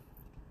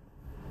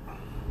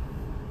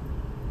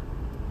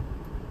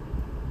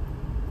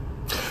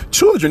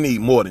 children need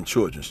more than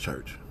children's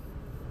church.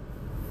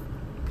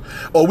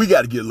 Or we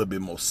got to get a little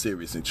bit more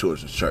serious in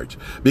children's church.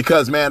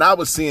 Because, man, I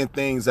was seeing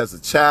things as a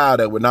child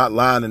that were not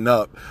lining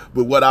up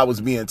with what I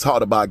was being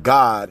taught about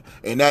God.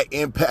 And that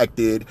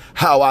impacted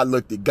how I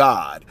looked at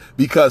God.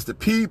 Because the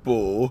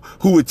people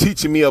who were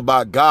teaching me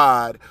about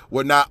God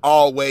were not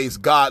always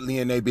godly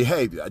in their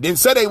behavior. I didn't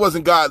say they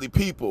wasn't godly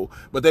people,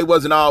 but they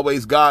wasn't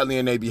always godly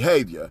in their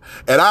behavior.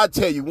 And I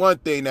tell you one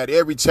thing that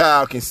every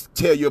child can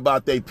tell you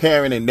about their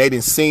parent, and they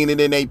done seen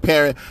it in their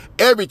parent.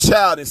 Every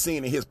child has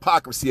seen the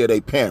hypocrisy of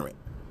their parent.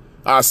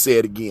 I'll say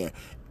it again.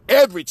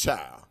 Every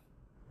child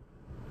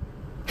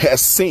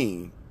has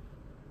seen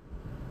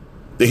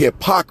the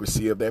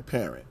hypocrisy of their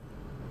parent.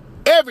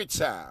 Every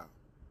child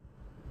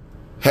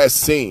has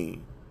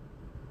seen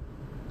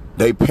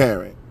their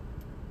parent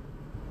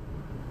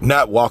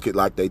not walk it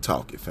like they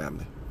talk it,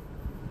 family.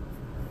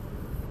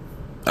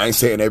 I ain't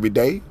saying every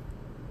day,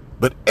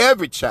 but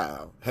every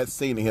child has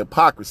seen the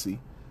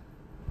hypocrisy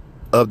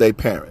of their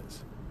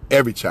parents.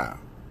 Every child.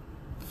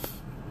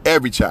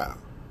 Every child.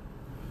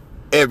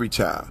 Every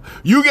child.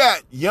 You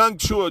got young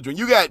children.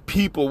 You got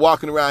people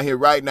walking around here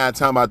right now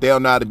talking about they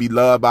don't know how to be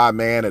loved by a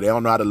man, or they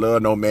don't know how to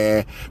love no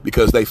man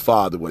because their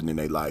father wasn't in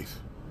their life.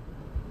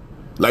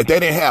 Like they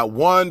didn't have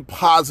one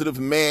positive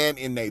man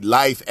in their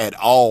life at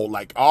all.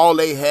 Like all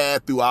they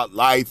had throughout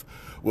life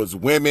was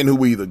women who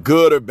were either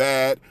good or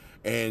bad,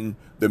 and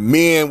the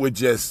men were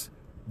just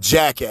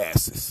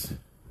jackasses.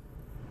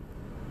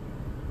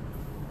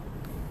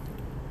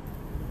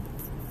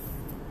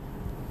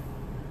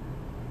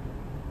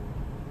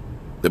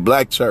 The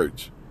black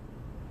church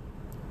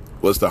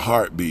was the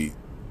heartbeat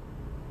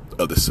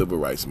of the civil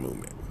rights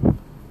movement.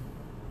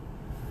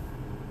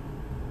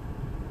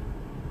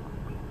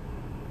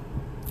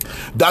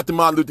 Dr.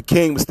 Martin Luther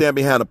King would stand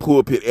behind a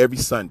pulpit every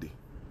Sunday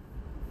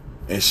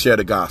and share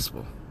the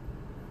gospel.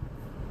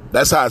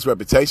 That's how his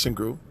reputation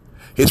grew.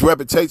 His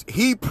reputation,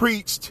 he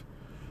preached,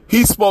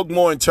 he spoke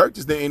more in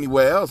churches than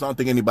anywhere else. I don't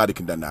think anybody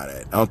can deny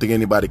that. I don't think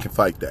anybody can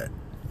fight that.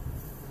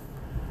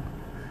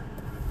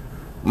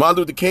 Martin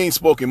Luther King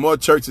spoke in more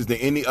churches than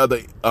any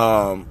other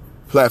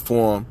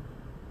platform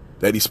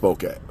that he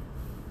spoke at.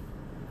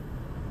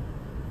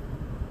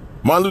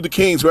 Martin Luther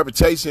King's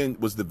reputation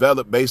was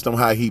developed based on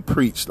how he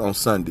preached on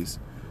Sundays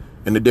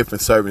and the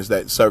different services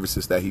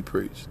that he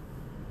preached.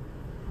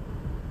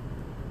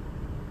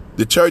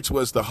 The church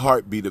was the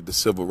heartbeat of the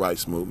civil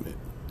rights movement.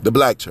 The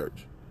black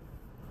church.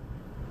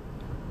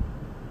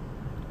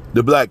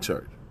 The black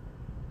church.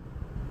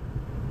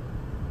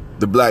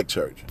 The black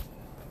church.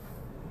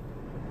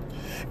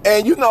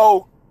 And you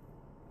know,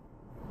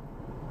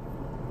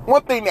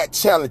 one thing that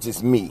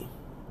challenges me,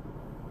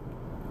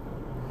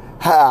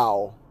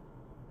 how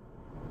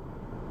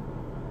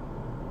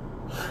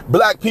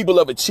black people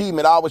of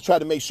achievement always try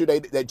to make sure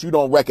that you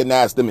don't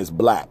recognize them as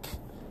black.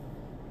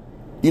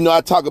 You know,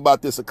 I talk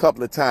about this a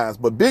couple of times,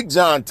 but Big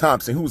John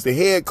Thompson, who's the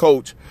head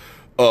coach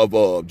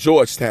of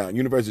Georgetown,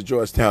 University of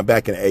Georgetown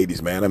back in the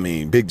 80s, man. I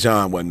mean, Big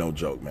John wasn't no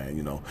joke, man,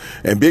 you know.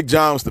 And Big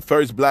John was the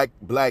first black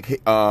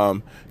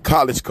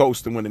college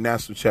coach to win the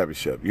national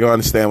championship. You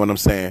understand what I'm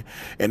saying?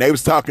 And they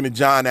was talking to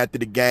John after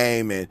the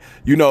game, and,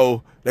 you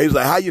know, they was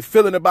like, how you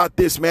feeling about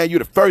this, man? You're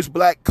the first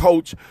black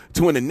coach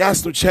to win the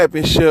national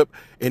championship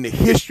in the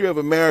history of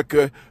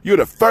America. You're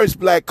the first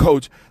black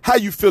coach. How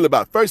you feel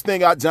about it? First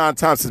thing out John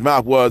Thompson's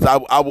mouth was,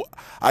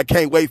 I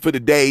can't wait for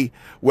the day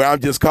where I'm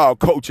just called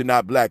coach and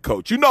not black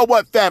coach. You know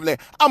what, family?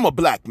 I'm a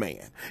black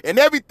man. And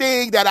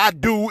everything that I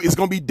do is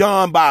going to be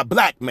done by a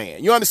black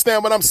man. You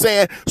understand what I'm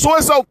saying? So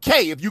it's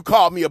okay if you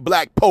call me a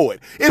black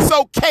poet. It's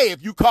okay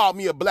if you call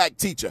me a black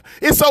teacher.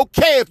 It's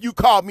okay if you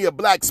call me a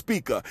black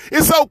speaker.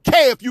 It's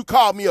okay if you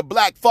call call me a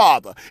black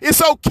father.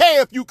 It's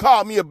okay if you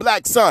call me a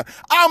black son.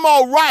 I'm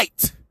all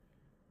right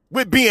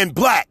with being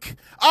black.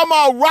 I'm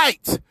all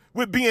right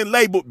with being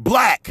labeled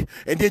black.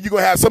 And then you're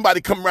going to have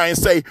somebody come around and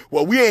say,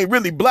 well, we ain't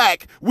really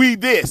black. We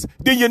this.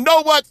 Then you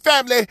know what,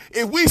 family?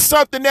 If we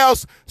something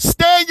else,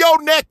 stand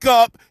your neck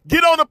up,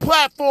 get on a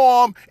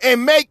platform,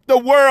 and make the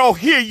world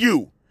hear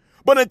you.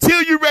 But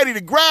until you're ready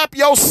to grab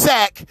your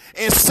sack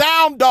and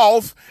sound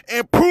off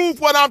and prove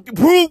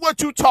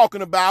what you're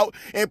talking about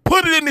and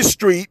put it in the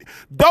street,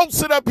 don't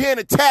sit up here and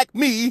attack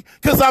me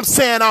because I'm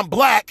saying I'm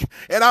black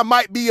and I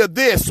might be a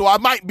this or I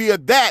might be a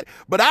that,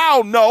 but I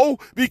don't know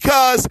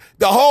because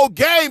the whole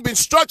game been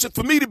structured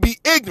for me to be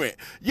ignorant.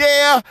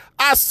 Yeah,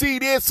 I see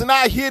this and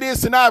I hear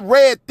this and I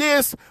read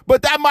this,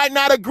 but I might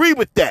not agree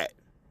with that.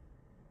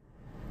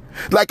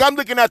 Like I'm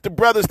looking at the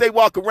brothers, they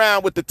walk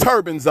around with the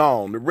turbans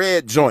on, the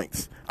red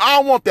joints. I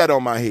don't want that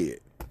on my head.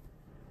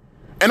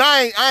 And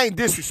I ain't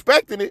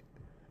disrespecting it.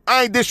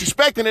 I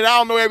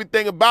don't know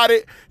everything about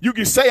it. You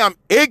can say I'm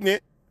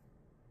ignorant.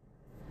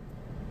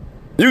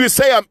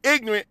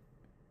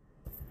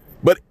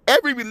 But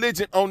every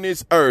religion on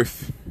this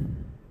earth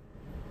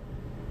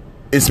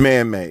is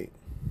man-made.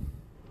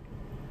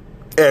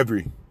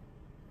 Every.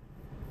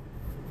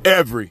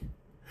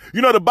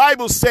 You know, the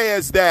Bible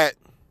says that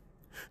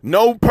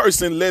no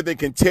person living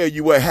can tell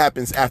you what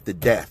happens after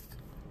death.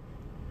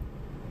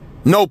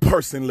 No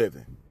person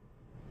living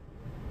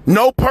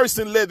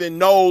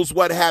knows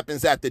what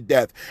happens after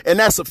death. And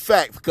that's a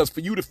fact, because for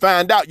you to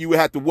find out, you would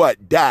have to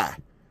what? Die.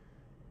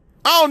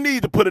 I don't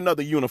need to put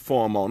another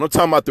uniform on. I'm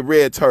talking about the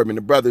red turban,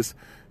 the brothers,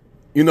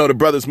 the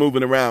brothers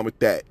moving around with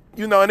that.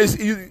 And it's,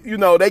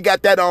 they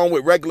got that on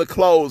with regular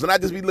clothes. And I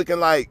just be looking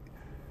like,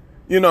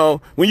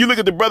 when you look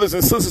at the brothers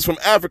and sisters from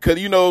Africa,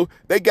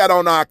 they got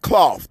on our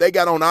cloth. They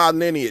got on our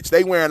lineage.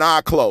 They wearing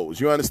our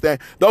clothes. You understand?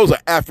 Those are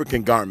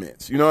African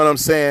garments. You know what I'm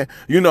saying?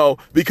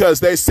 Because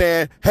they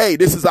saying, hey,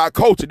 this is our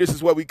culture. This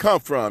is where we come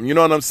from. You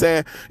know what I'm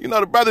saying?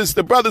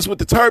 The brothers with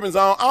the turbans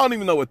on, I don't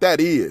even know what that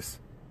is.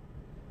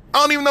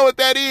 And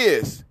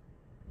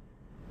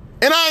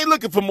I ain't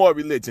looking for more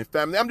religion,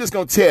 family. I'm just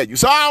going to tell you.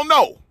 So I don't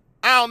know.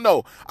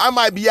 I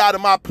might be out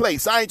of my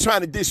place. I ain't trying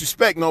to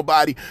disrespect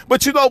nobody.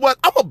 But you know what?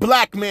 I'm a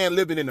black man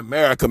living in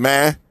America,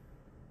 man.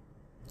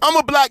 I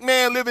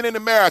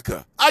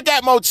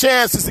got more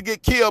chances to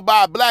get killed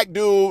by a black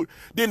dude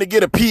than to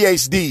get a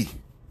PhD.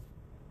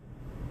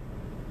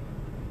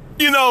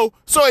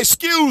 So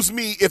excuse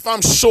me if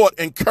I'm short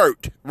and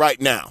curt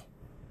right now.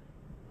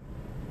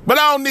 But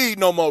I don't need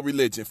no more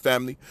religion,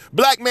 family.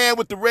 Black man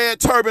with the red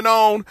turban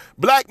on,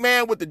 black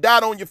man with the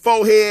dot on your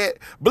forehead,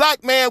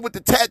 black man with the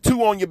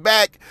tattoo on your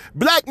back,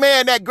 black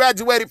man that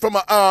graduated from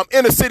a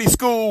inner city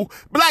school,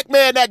 black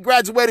man that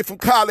graduated from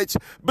college,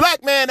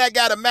 black man that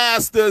got a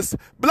master's,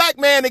 black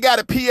man that got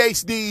a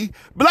PhD,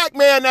 black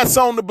man that's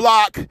on the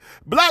block,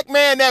 black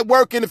man that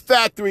work in the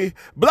factory,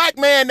 black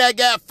man that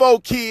got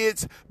 4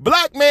 kids,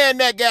 black man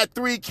that got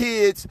 3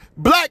 kids,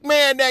 black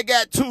man that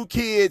got 2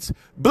 kids,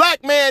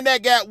 black man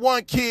that got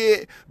 1 kid,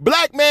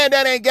 black man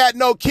that ain't got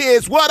no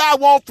kids. What I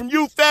want from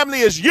you, family,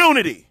 is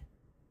unity.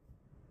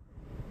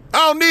 I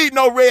don't need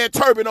no red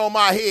turban on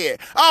my head.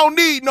 I don't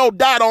need no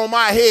dot on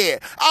my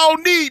head. I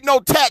don't need no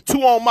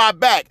tattoo on my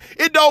back.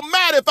 It don't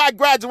matter if I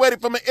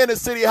graduated from an inner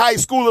city high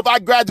school, if I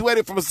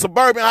graduated from a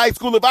suburban high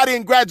school, if I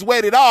didn't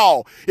graduate at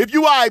all. If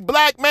you are a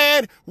black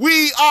man,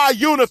 we are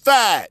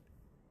unified.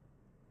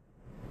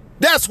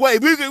 That's why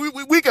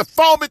we can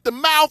foam at the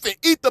mouth and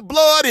eat the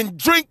blood and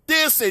drink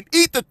this and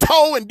eat the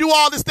toe and do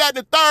all this, that,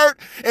 and the third.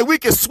 And we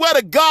can swear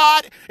to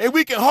God and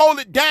we can hold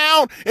it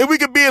down and we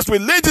can be as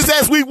religious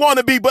as we want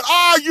to be. But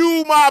are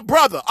you my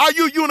brother? Are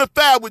you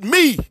unified with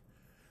me?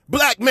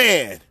 Black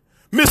man,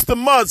 Mr.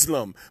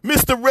 Muslim,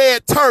 Mr.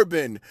 Red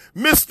Turban,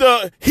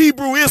 Mr.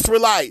 Hebrew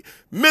Israelite,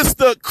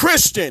 Mr.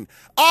 Christian.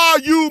 Are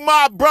you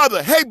my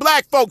brother? Hey,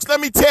 black folks,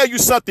 let me tell you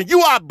something. You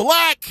are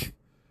black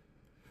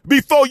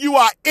before you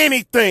are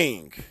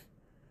anything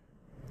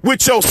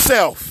with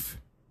yourself.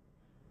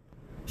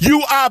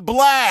 You are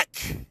black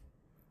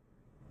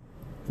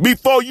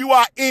before you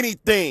are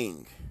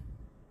anything.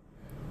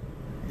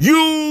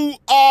 You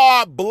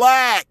are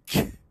black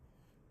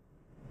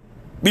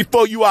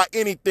before you are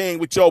anything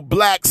with your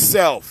black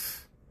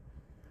self.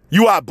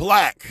 You are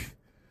black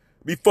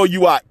before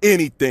you are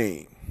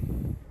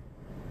anything.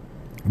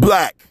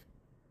 Black.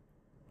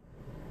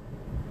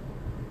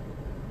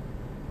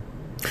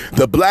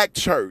 The black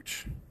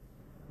church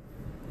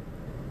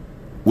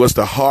was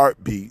the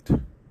heartbeat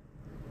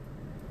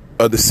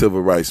of the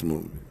civil rights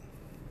movement.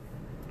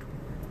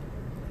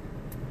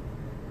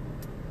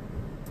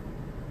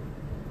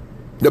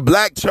 The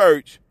black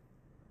church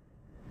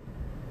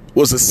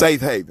was a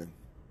safe haven.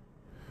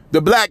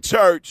 The black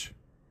church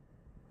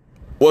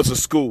was a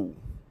school.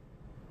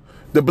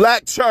 The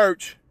black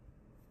church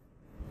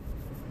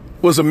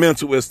was a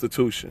mental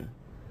institution.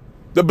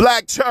 The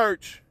black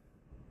church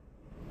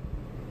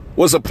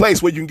was a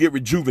place where you can get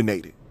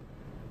rejuvenated.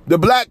 The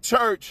black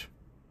church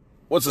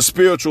was a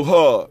spiritual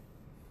hub.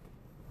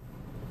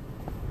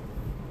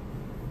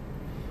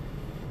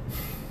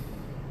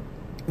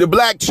 The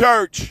black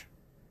church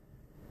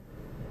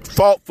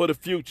fought for the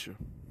future.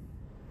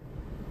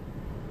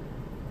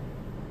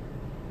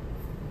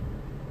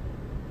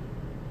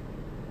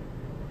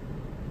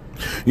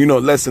 You know,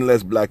 less and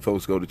less black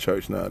folks go to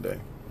church nowadays.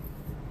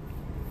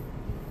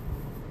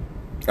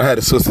 I had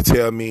a sister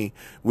tell me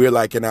we're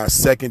like in our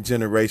second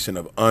generation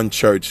of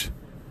unchurched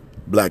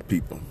black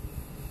people.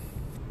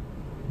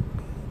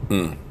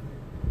 And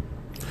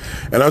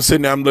I'm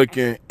sitting there, I'm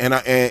looking, and I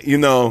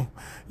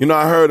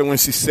heard her when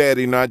she said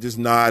it, I just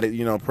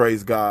nodded,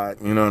 praise God,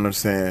 you know what I'm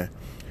saying?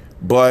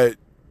 But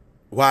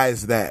why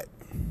is that?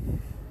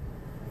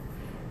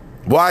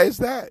 Why is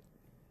that?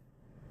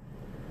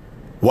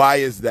 Why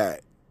is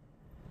that?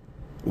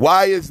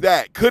 Why is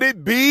that? Could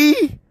it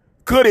be?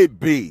 Could it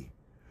be?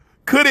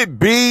 Could it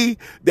be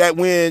that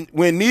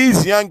when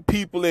these young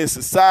people in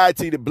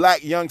society, the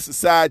black young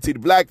society, the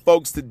black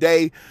folks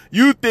today,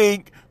 you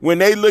think when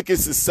they look at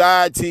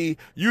society,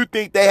 you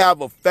think they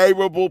have a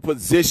favorable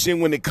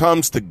position when it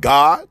comes to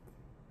God?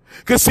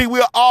 Because, see,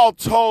 we're all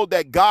told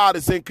that God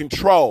is in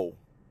control.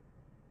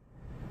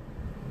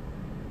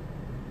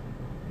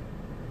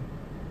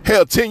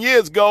 Hell, 10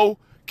 years ago,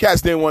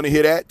 cats didn't want to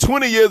hear that.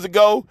 20 years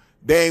ago,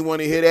 they ain't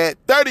want to hear that.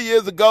 30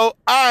 years ago,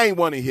 I ain't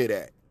want to hear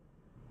that.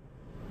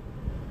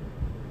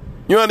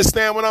 You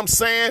understand what I'm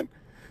saying?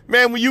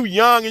 Man, when you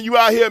young and you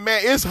out here,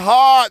 man, it's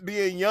hard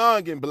being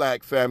young in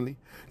black, family.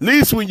 At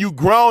least when you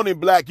grown in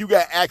black, you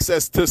got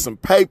access to some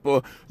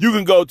paper. You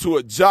can go to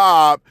a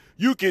job.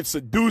 You can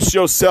seduce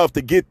yourself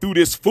to get through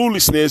this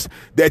foolishness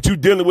that you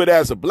dealing with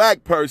as a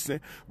black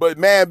person. But,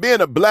 man,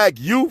 being a black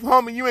youth,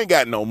 homie, you ain't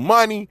got no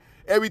money.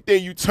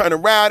 Everything you turn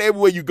around,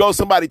 everywhere you go,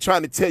 somebody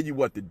trying to tell you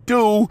what to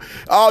do.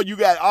 All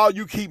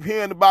you keep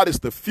hearing about is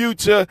the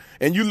future,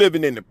 and you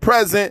living in the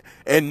present.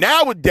 And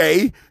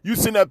nowadays, you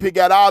sitting up here,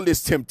 got all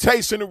this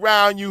temptation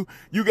around you.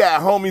 You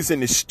got homies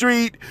in the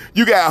street.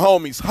 You got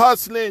homies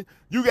hustling.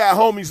 You got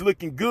homies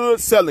looking good,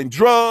 selling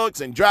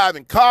drugs and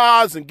driving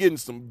cars and getting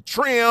some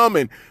trim.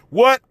 And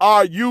what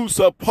are you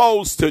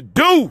supposed to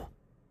do?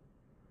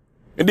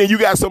 And then you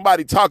got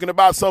somebody talking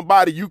about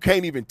somebody you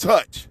can't even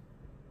touch.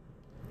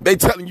 They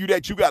telling you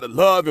that you got to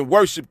love and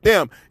worship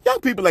them.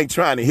 Young people ain't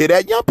trying to hear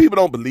that. Young people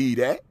don't believe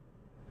that.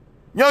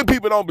 Young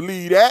people don't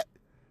believe that.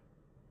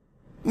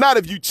 Not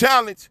if you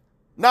challenge.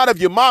 Not if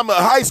your mama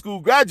a high school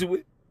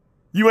graduate.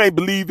 You ain't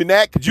believing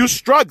that because you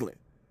struggling.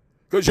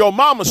 Because your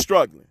mama's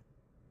struggling.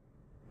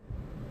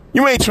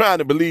 You ain't trying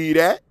to believe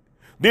that.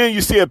 Then you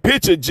see a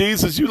picture of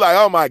Jesus. You like,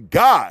 oh, my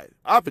God.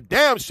 I for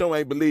damn sure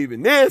ain't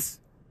believing this.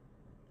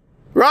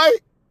 Right?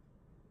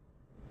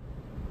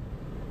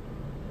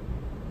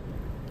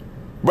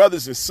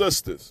 Brothers and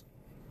sisters,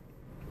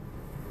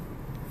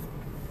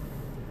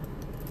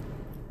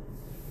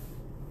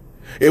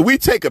 if we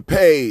take a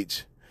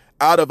page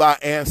out of our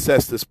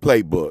ancestors'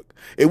 playbook,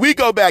 if we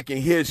go back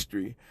in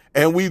history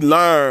and we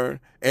learn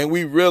and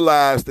we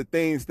realize the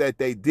things that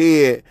they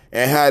did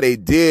and how they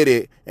did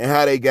it and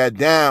how they got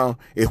down,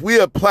 if we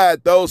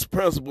applied those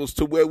principles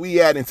to where we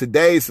at in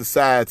today's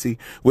society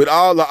with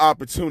all the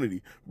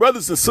opportunity,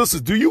 brothers and sisters,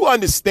 do you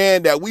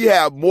understand that we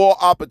have more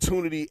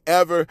opportunity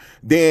ever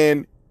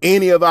than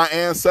any of our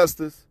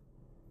ancestors?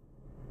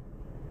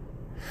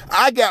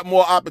 I got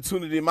more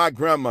opportunity than my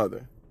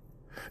grandmother.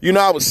 You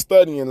know, I was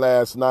studying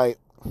last night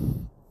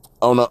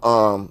on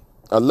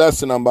a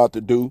lesson I'm about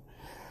to do.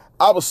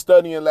 I was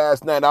studying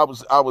last night. I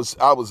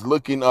was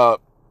looking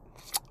up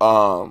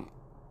 10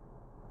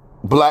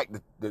 black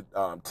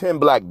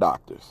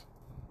doctors.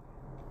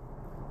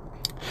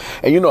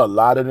 And you know, a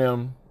lot of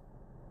them,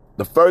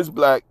 the first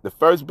black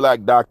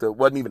doctor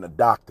wasn't even a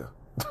doctor.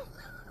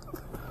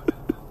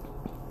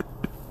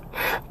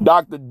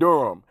 Dr.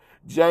 Durham,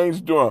 James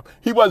Durham,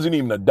 he wasn't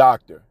even a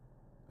doctor.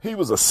 He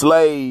was a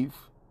slave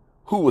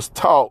who was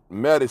taught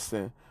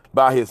medicine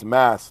by his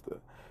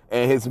master.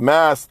 And his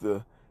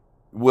master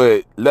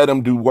would let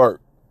him do work.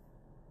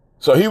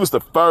 So he was the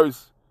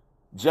first,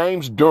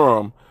 James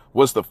Durham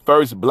was the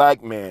first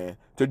black man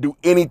to do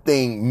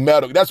anything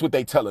medical. That's what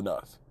they telling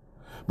us.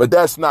 But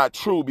that's not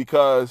true,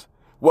 because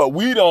what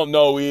we don't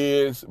know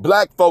is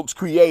black folks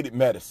created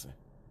medicine.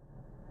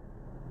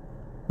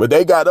 But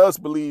they got us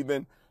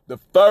believing the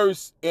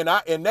first in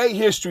their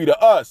history to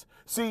us.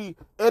 See,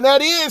 and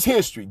that is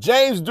history.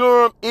 James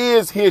Durham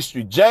is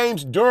history.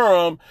 James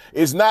Durham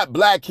is not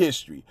black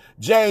history.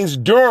 James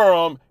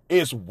Durham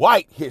is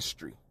white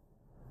history.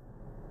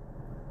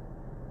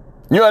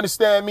 You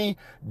understand me?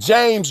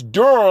 James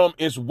Durham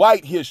is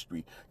white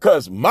history.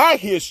 Because my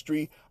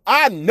history,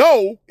 I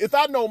know, if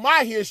I know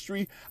my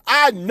history,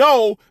 I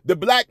know the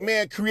black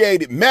man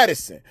created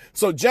medicine.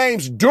 So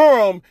James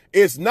Durham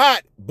is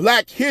not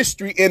black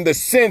history in the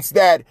sense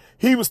that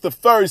he was the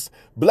first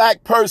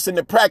black person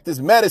to practice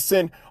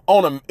medicine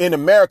in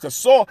America's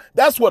soil.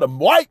 That's what a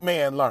white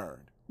man learned.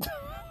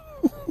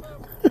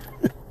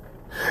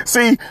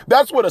 See,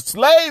 that's what a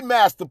slave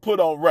master put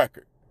on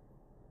record.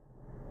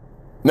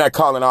 Not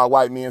calling all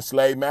white men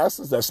slave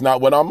masters. That's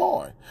not what I'm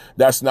on.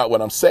 That's not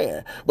what I'm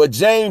saying. But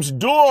James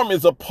Durham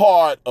is a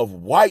part of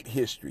white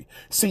history.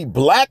 See,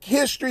 black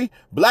history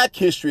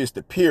is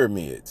the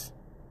pyramids.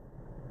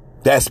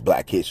 That's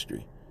black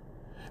history.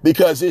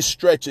 because it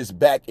stretches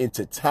back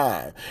into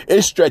time.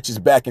 It stretches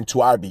back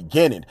into our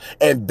beginning.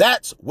 And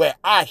that's where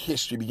our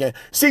history began.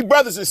 See,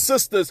 brothers and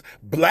sisters,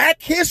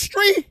 black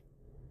history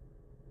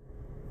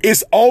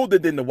is older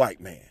than the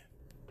white man.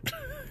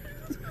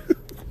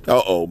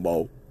 Uh-oh,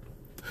 Mo.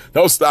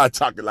 Don't start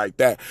talking like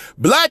that.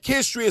 Black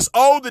history is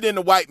older than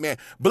the white man.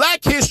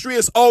 Black history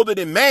is older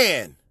than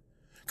man.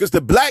 Because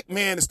the black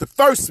man is the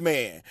first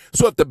man.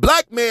 So if the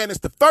black man is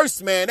the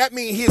first man, that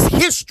means his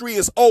history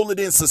is older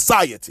than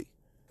society.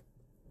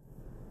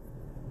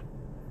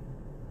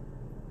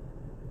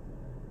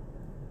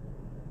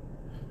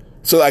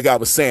 So like I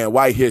was saying,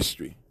 white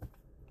history.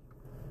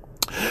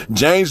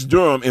 James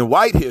Durham in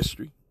white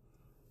history.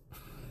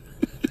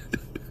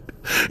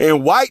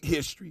 In white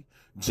history,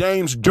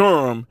 James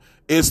Durham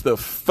is the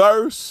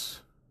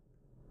first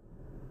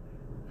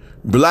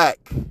black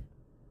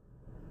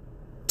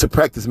to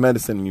practice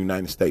medicine in the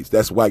United States.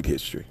 That's white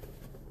history.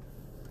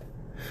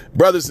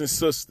 Brothers and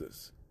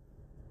sisters,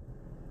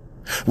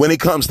 when it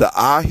comes to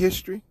our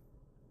history,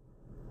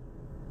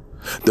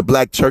 the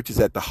black church is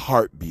at the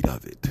heartbeat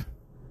of it.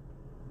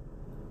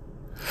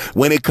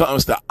 When it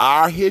comes to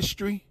our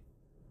history,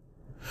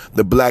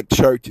 the black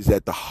church is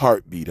at the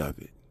heartbeat of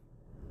it.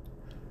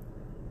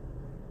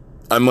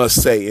 I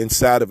must say,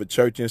 inside of a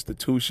church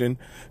institution,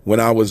 when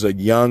I was a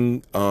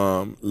young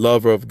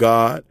lover of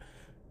God,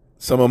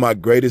 some of my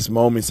greatest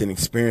moments and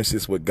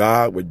experiences with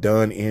God were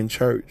done in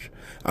church.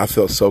 I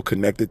felt so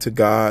connected to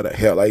God.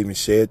 Hell, I even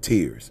shed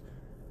tears.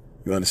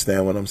 You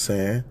understand what I'm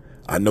saying?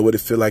 I know what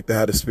it feel like to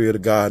have the Spirit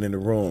of God in the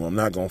room. I'm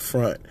not going to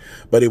front.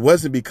 But it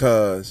wasn't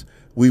because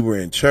we were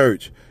in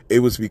church. It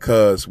was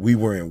because we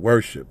were in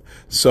worship.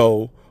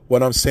 So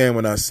what I'm saying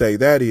when I say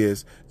that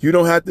is, you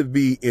don't have to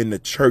be in the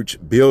church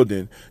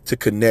building to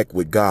connect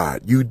with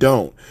God. You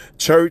don't.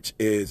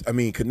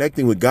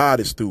 Connecting with God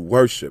is through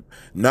worship,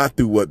 not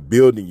through what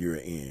building you're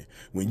in.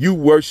 When you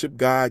worship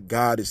God,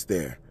 God is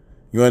there.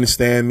 You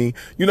understand me?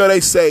 You know, they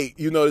say,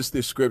 you notice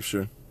this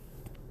scripture.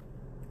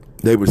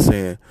 They were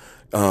saying,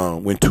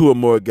 when two or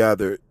more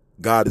gather,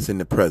 God is in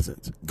the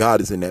presence.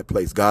 God is in that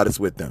place. God is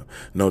with them,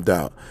 no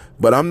doubt.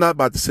 But I'm not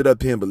about to sit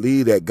up here and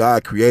believe that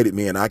God created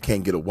me and I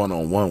can't get a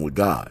one-on-one with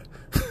God.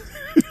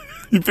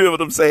 You feel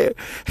what I'm saying?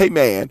 Hey,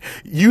 man,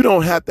 you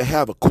don't have to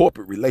have a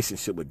corporate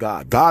relationship with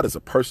God. God is a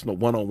personal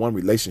one-on-one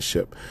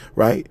relationship,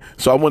 right?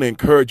 So I want to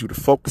encourage you to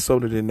focus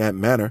on it in that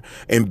manner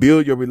and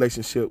build your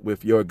relationship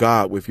with your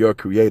God, with your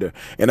creator.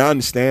 And I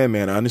understand,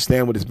 man. I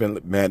understand what it's been,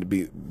 man, to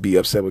be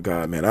upset with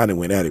God, man. I didn't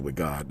win at it with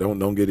God.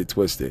 Don't get it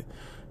twisted.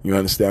 You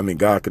understand? I mean,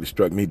 God could have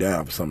struck me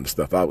down for some of the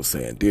stuff I was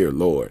saying, dear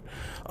Lord.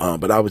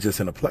 But I was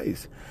just in a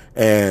place.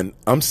 And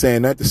I'm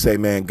saying that to say,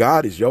 man,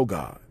 God is your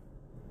God.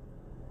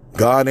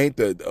 God ain't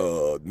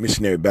the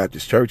Missionary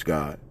Baptist Church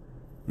God.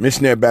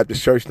 Missionary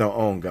Baptist Church don't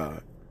own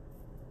God.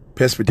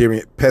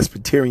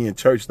 Presbyterian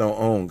Church don't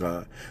own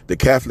God. The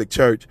Catholic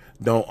Church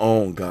don't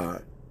own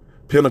God.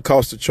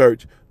 Pentecostal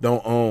Church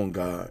don't own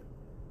God.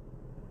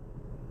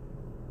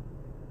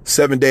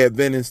 Seventh-day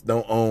Adventists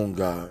don't own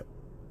God.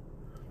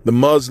 The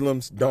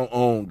Muslims don't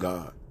own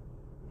God.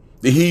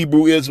 The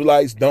Hebrew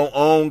Israelites don't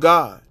own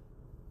God.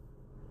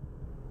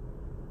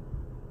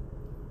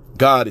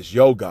 God is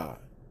your God.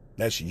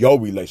 That's your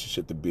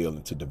relationship to build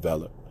and to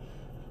develop.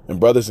 And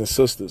brothers and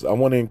sisters, I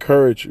want to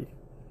encourage you.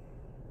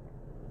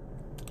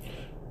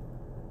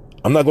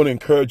 I'm not going to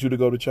encourage you to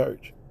go to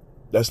church.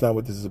 That's not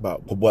what this is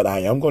about. But what I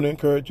am going to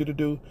encourage you to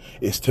do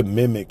is to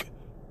mimic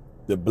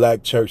the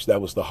black church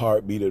that was the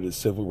heartbeat of the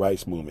civil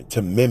rights movement.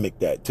 To mimic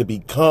that. To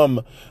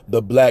become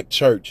the black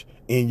church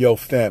in your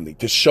family.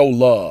 To show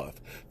love.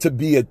 To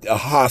be a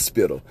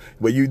hospital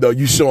where, you know,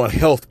 you showing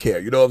health care.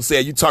 You know what I'm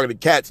saying? You talking to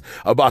cats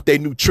about their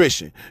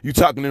nutrition. You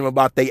talking to them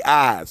about their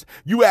eyes.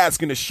 You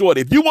asking the short.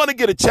 If you want to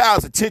get a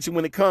child's attention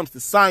when it comes to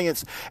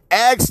science,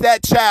 ask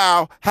that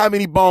child how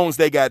many bones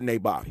they got in their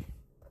body.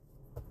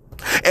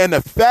 And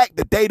the fact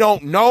that they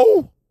don't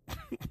know,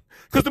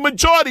 because the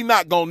majority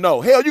not going to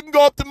know. Hell, you can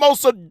go up to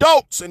most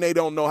adults and they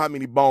don't know how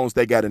many bones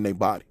they got in their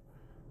body.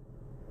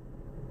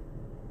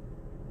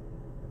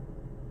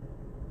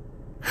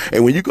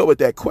 And when you go with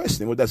that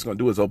question, what that's going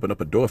to do is open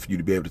up a door for you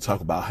to be able to talk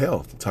about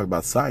health, talk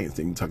about science,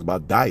 and you talk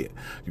about diet.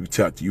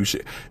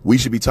 We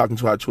should be talking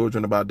to our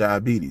children about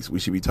diabetes. We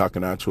should be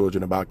talking to our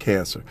children about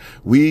cancer.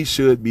 We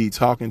should be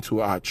talking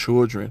to our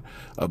children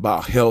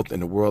about health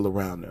and the world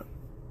around them.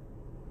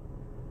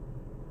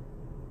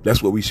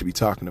 That's what we should be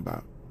talking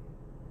about.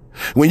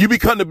 When you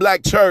become the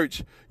black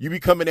church, you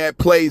become in that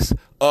place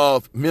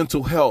of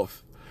mental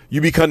health. You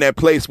become that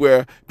place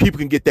where people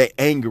can get their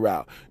anger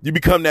out. You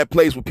become that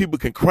place where people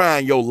can cry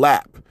in your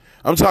lap.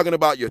 I'm talking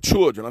about your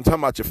children. I'm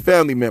talking about your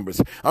family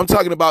members. I'm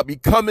talking about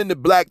becoming the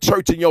black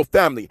church in your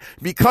family,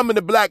 becoming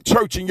the black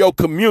church in your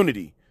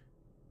community,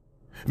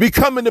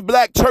 becoming the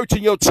black church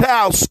in your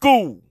child's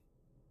school.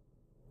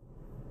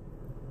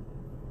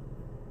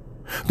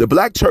 The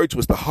black church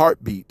was the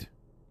heartbeat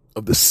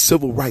of the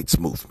civil rights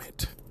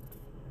movement.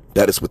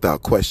 That is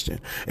without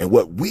question. And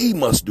what we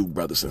must do,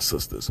 brothers and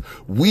sisters,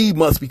 we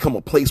must become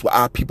a place where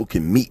our people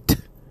can meet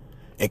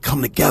and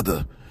come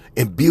together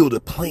and build a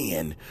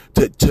plan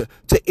to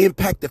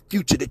impact the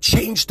future, to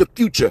change the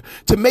future,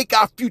 to make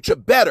our future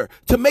better,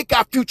 to make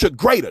our future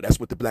greater. That's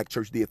what the black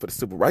church did for the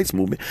civil rights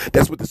movement.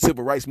 That's what the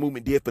civil rights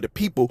movement did for the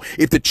people.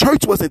 If the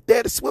church wasn't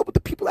there to swell with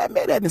the people that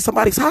met at in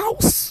somebody's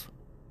house.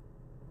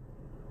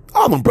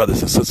 All them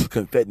brothers and sisters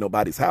couldn't fit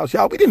nobody's house,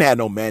 y'all. We didn't have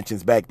no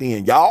mansions back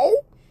then,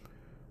 y'all.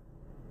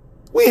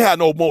 We ain't had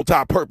no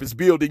multi-purpose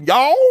building,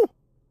 y'all.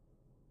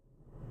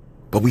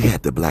 But we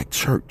had the black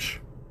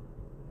church.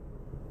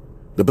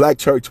 The black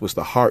church was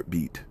the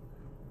heartbeat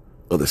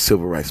of the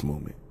civil rights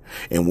movement.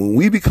 And when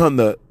we become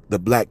the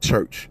black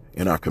church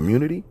in our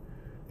community,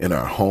 in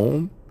our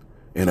home,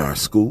 in our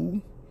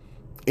school,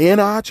 in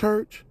our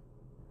church,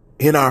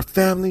 in our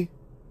family,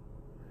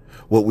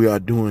 what we are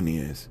doing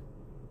is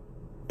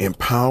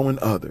empowering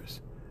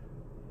others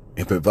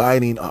and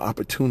providing an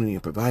opportunity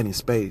and providing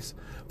space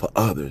for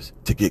others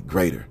to get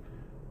greater,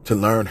 to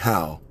learn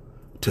how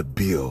to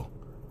build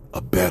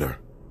a better,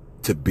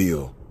 to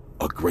build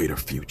a greater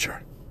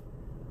future.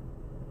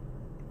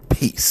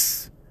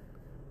 Peace.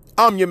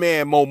 I'm your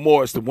man, Mo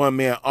Morris, the One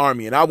Man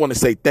Army, and I want to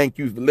say thank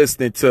you for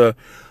listening to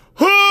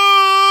Hood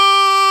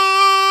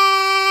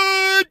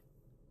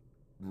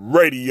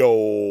Radio.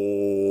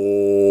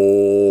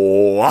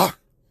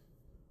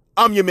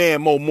 I'm your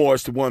man, Mo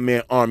Morris, the One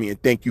Man Army,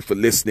 and thank you for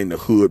listening to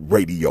Hood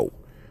Radio.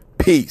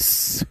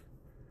 Peace.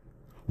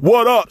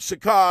 What up,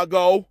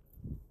 Chicago?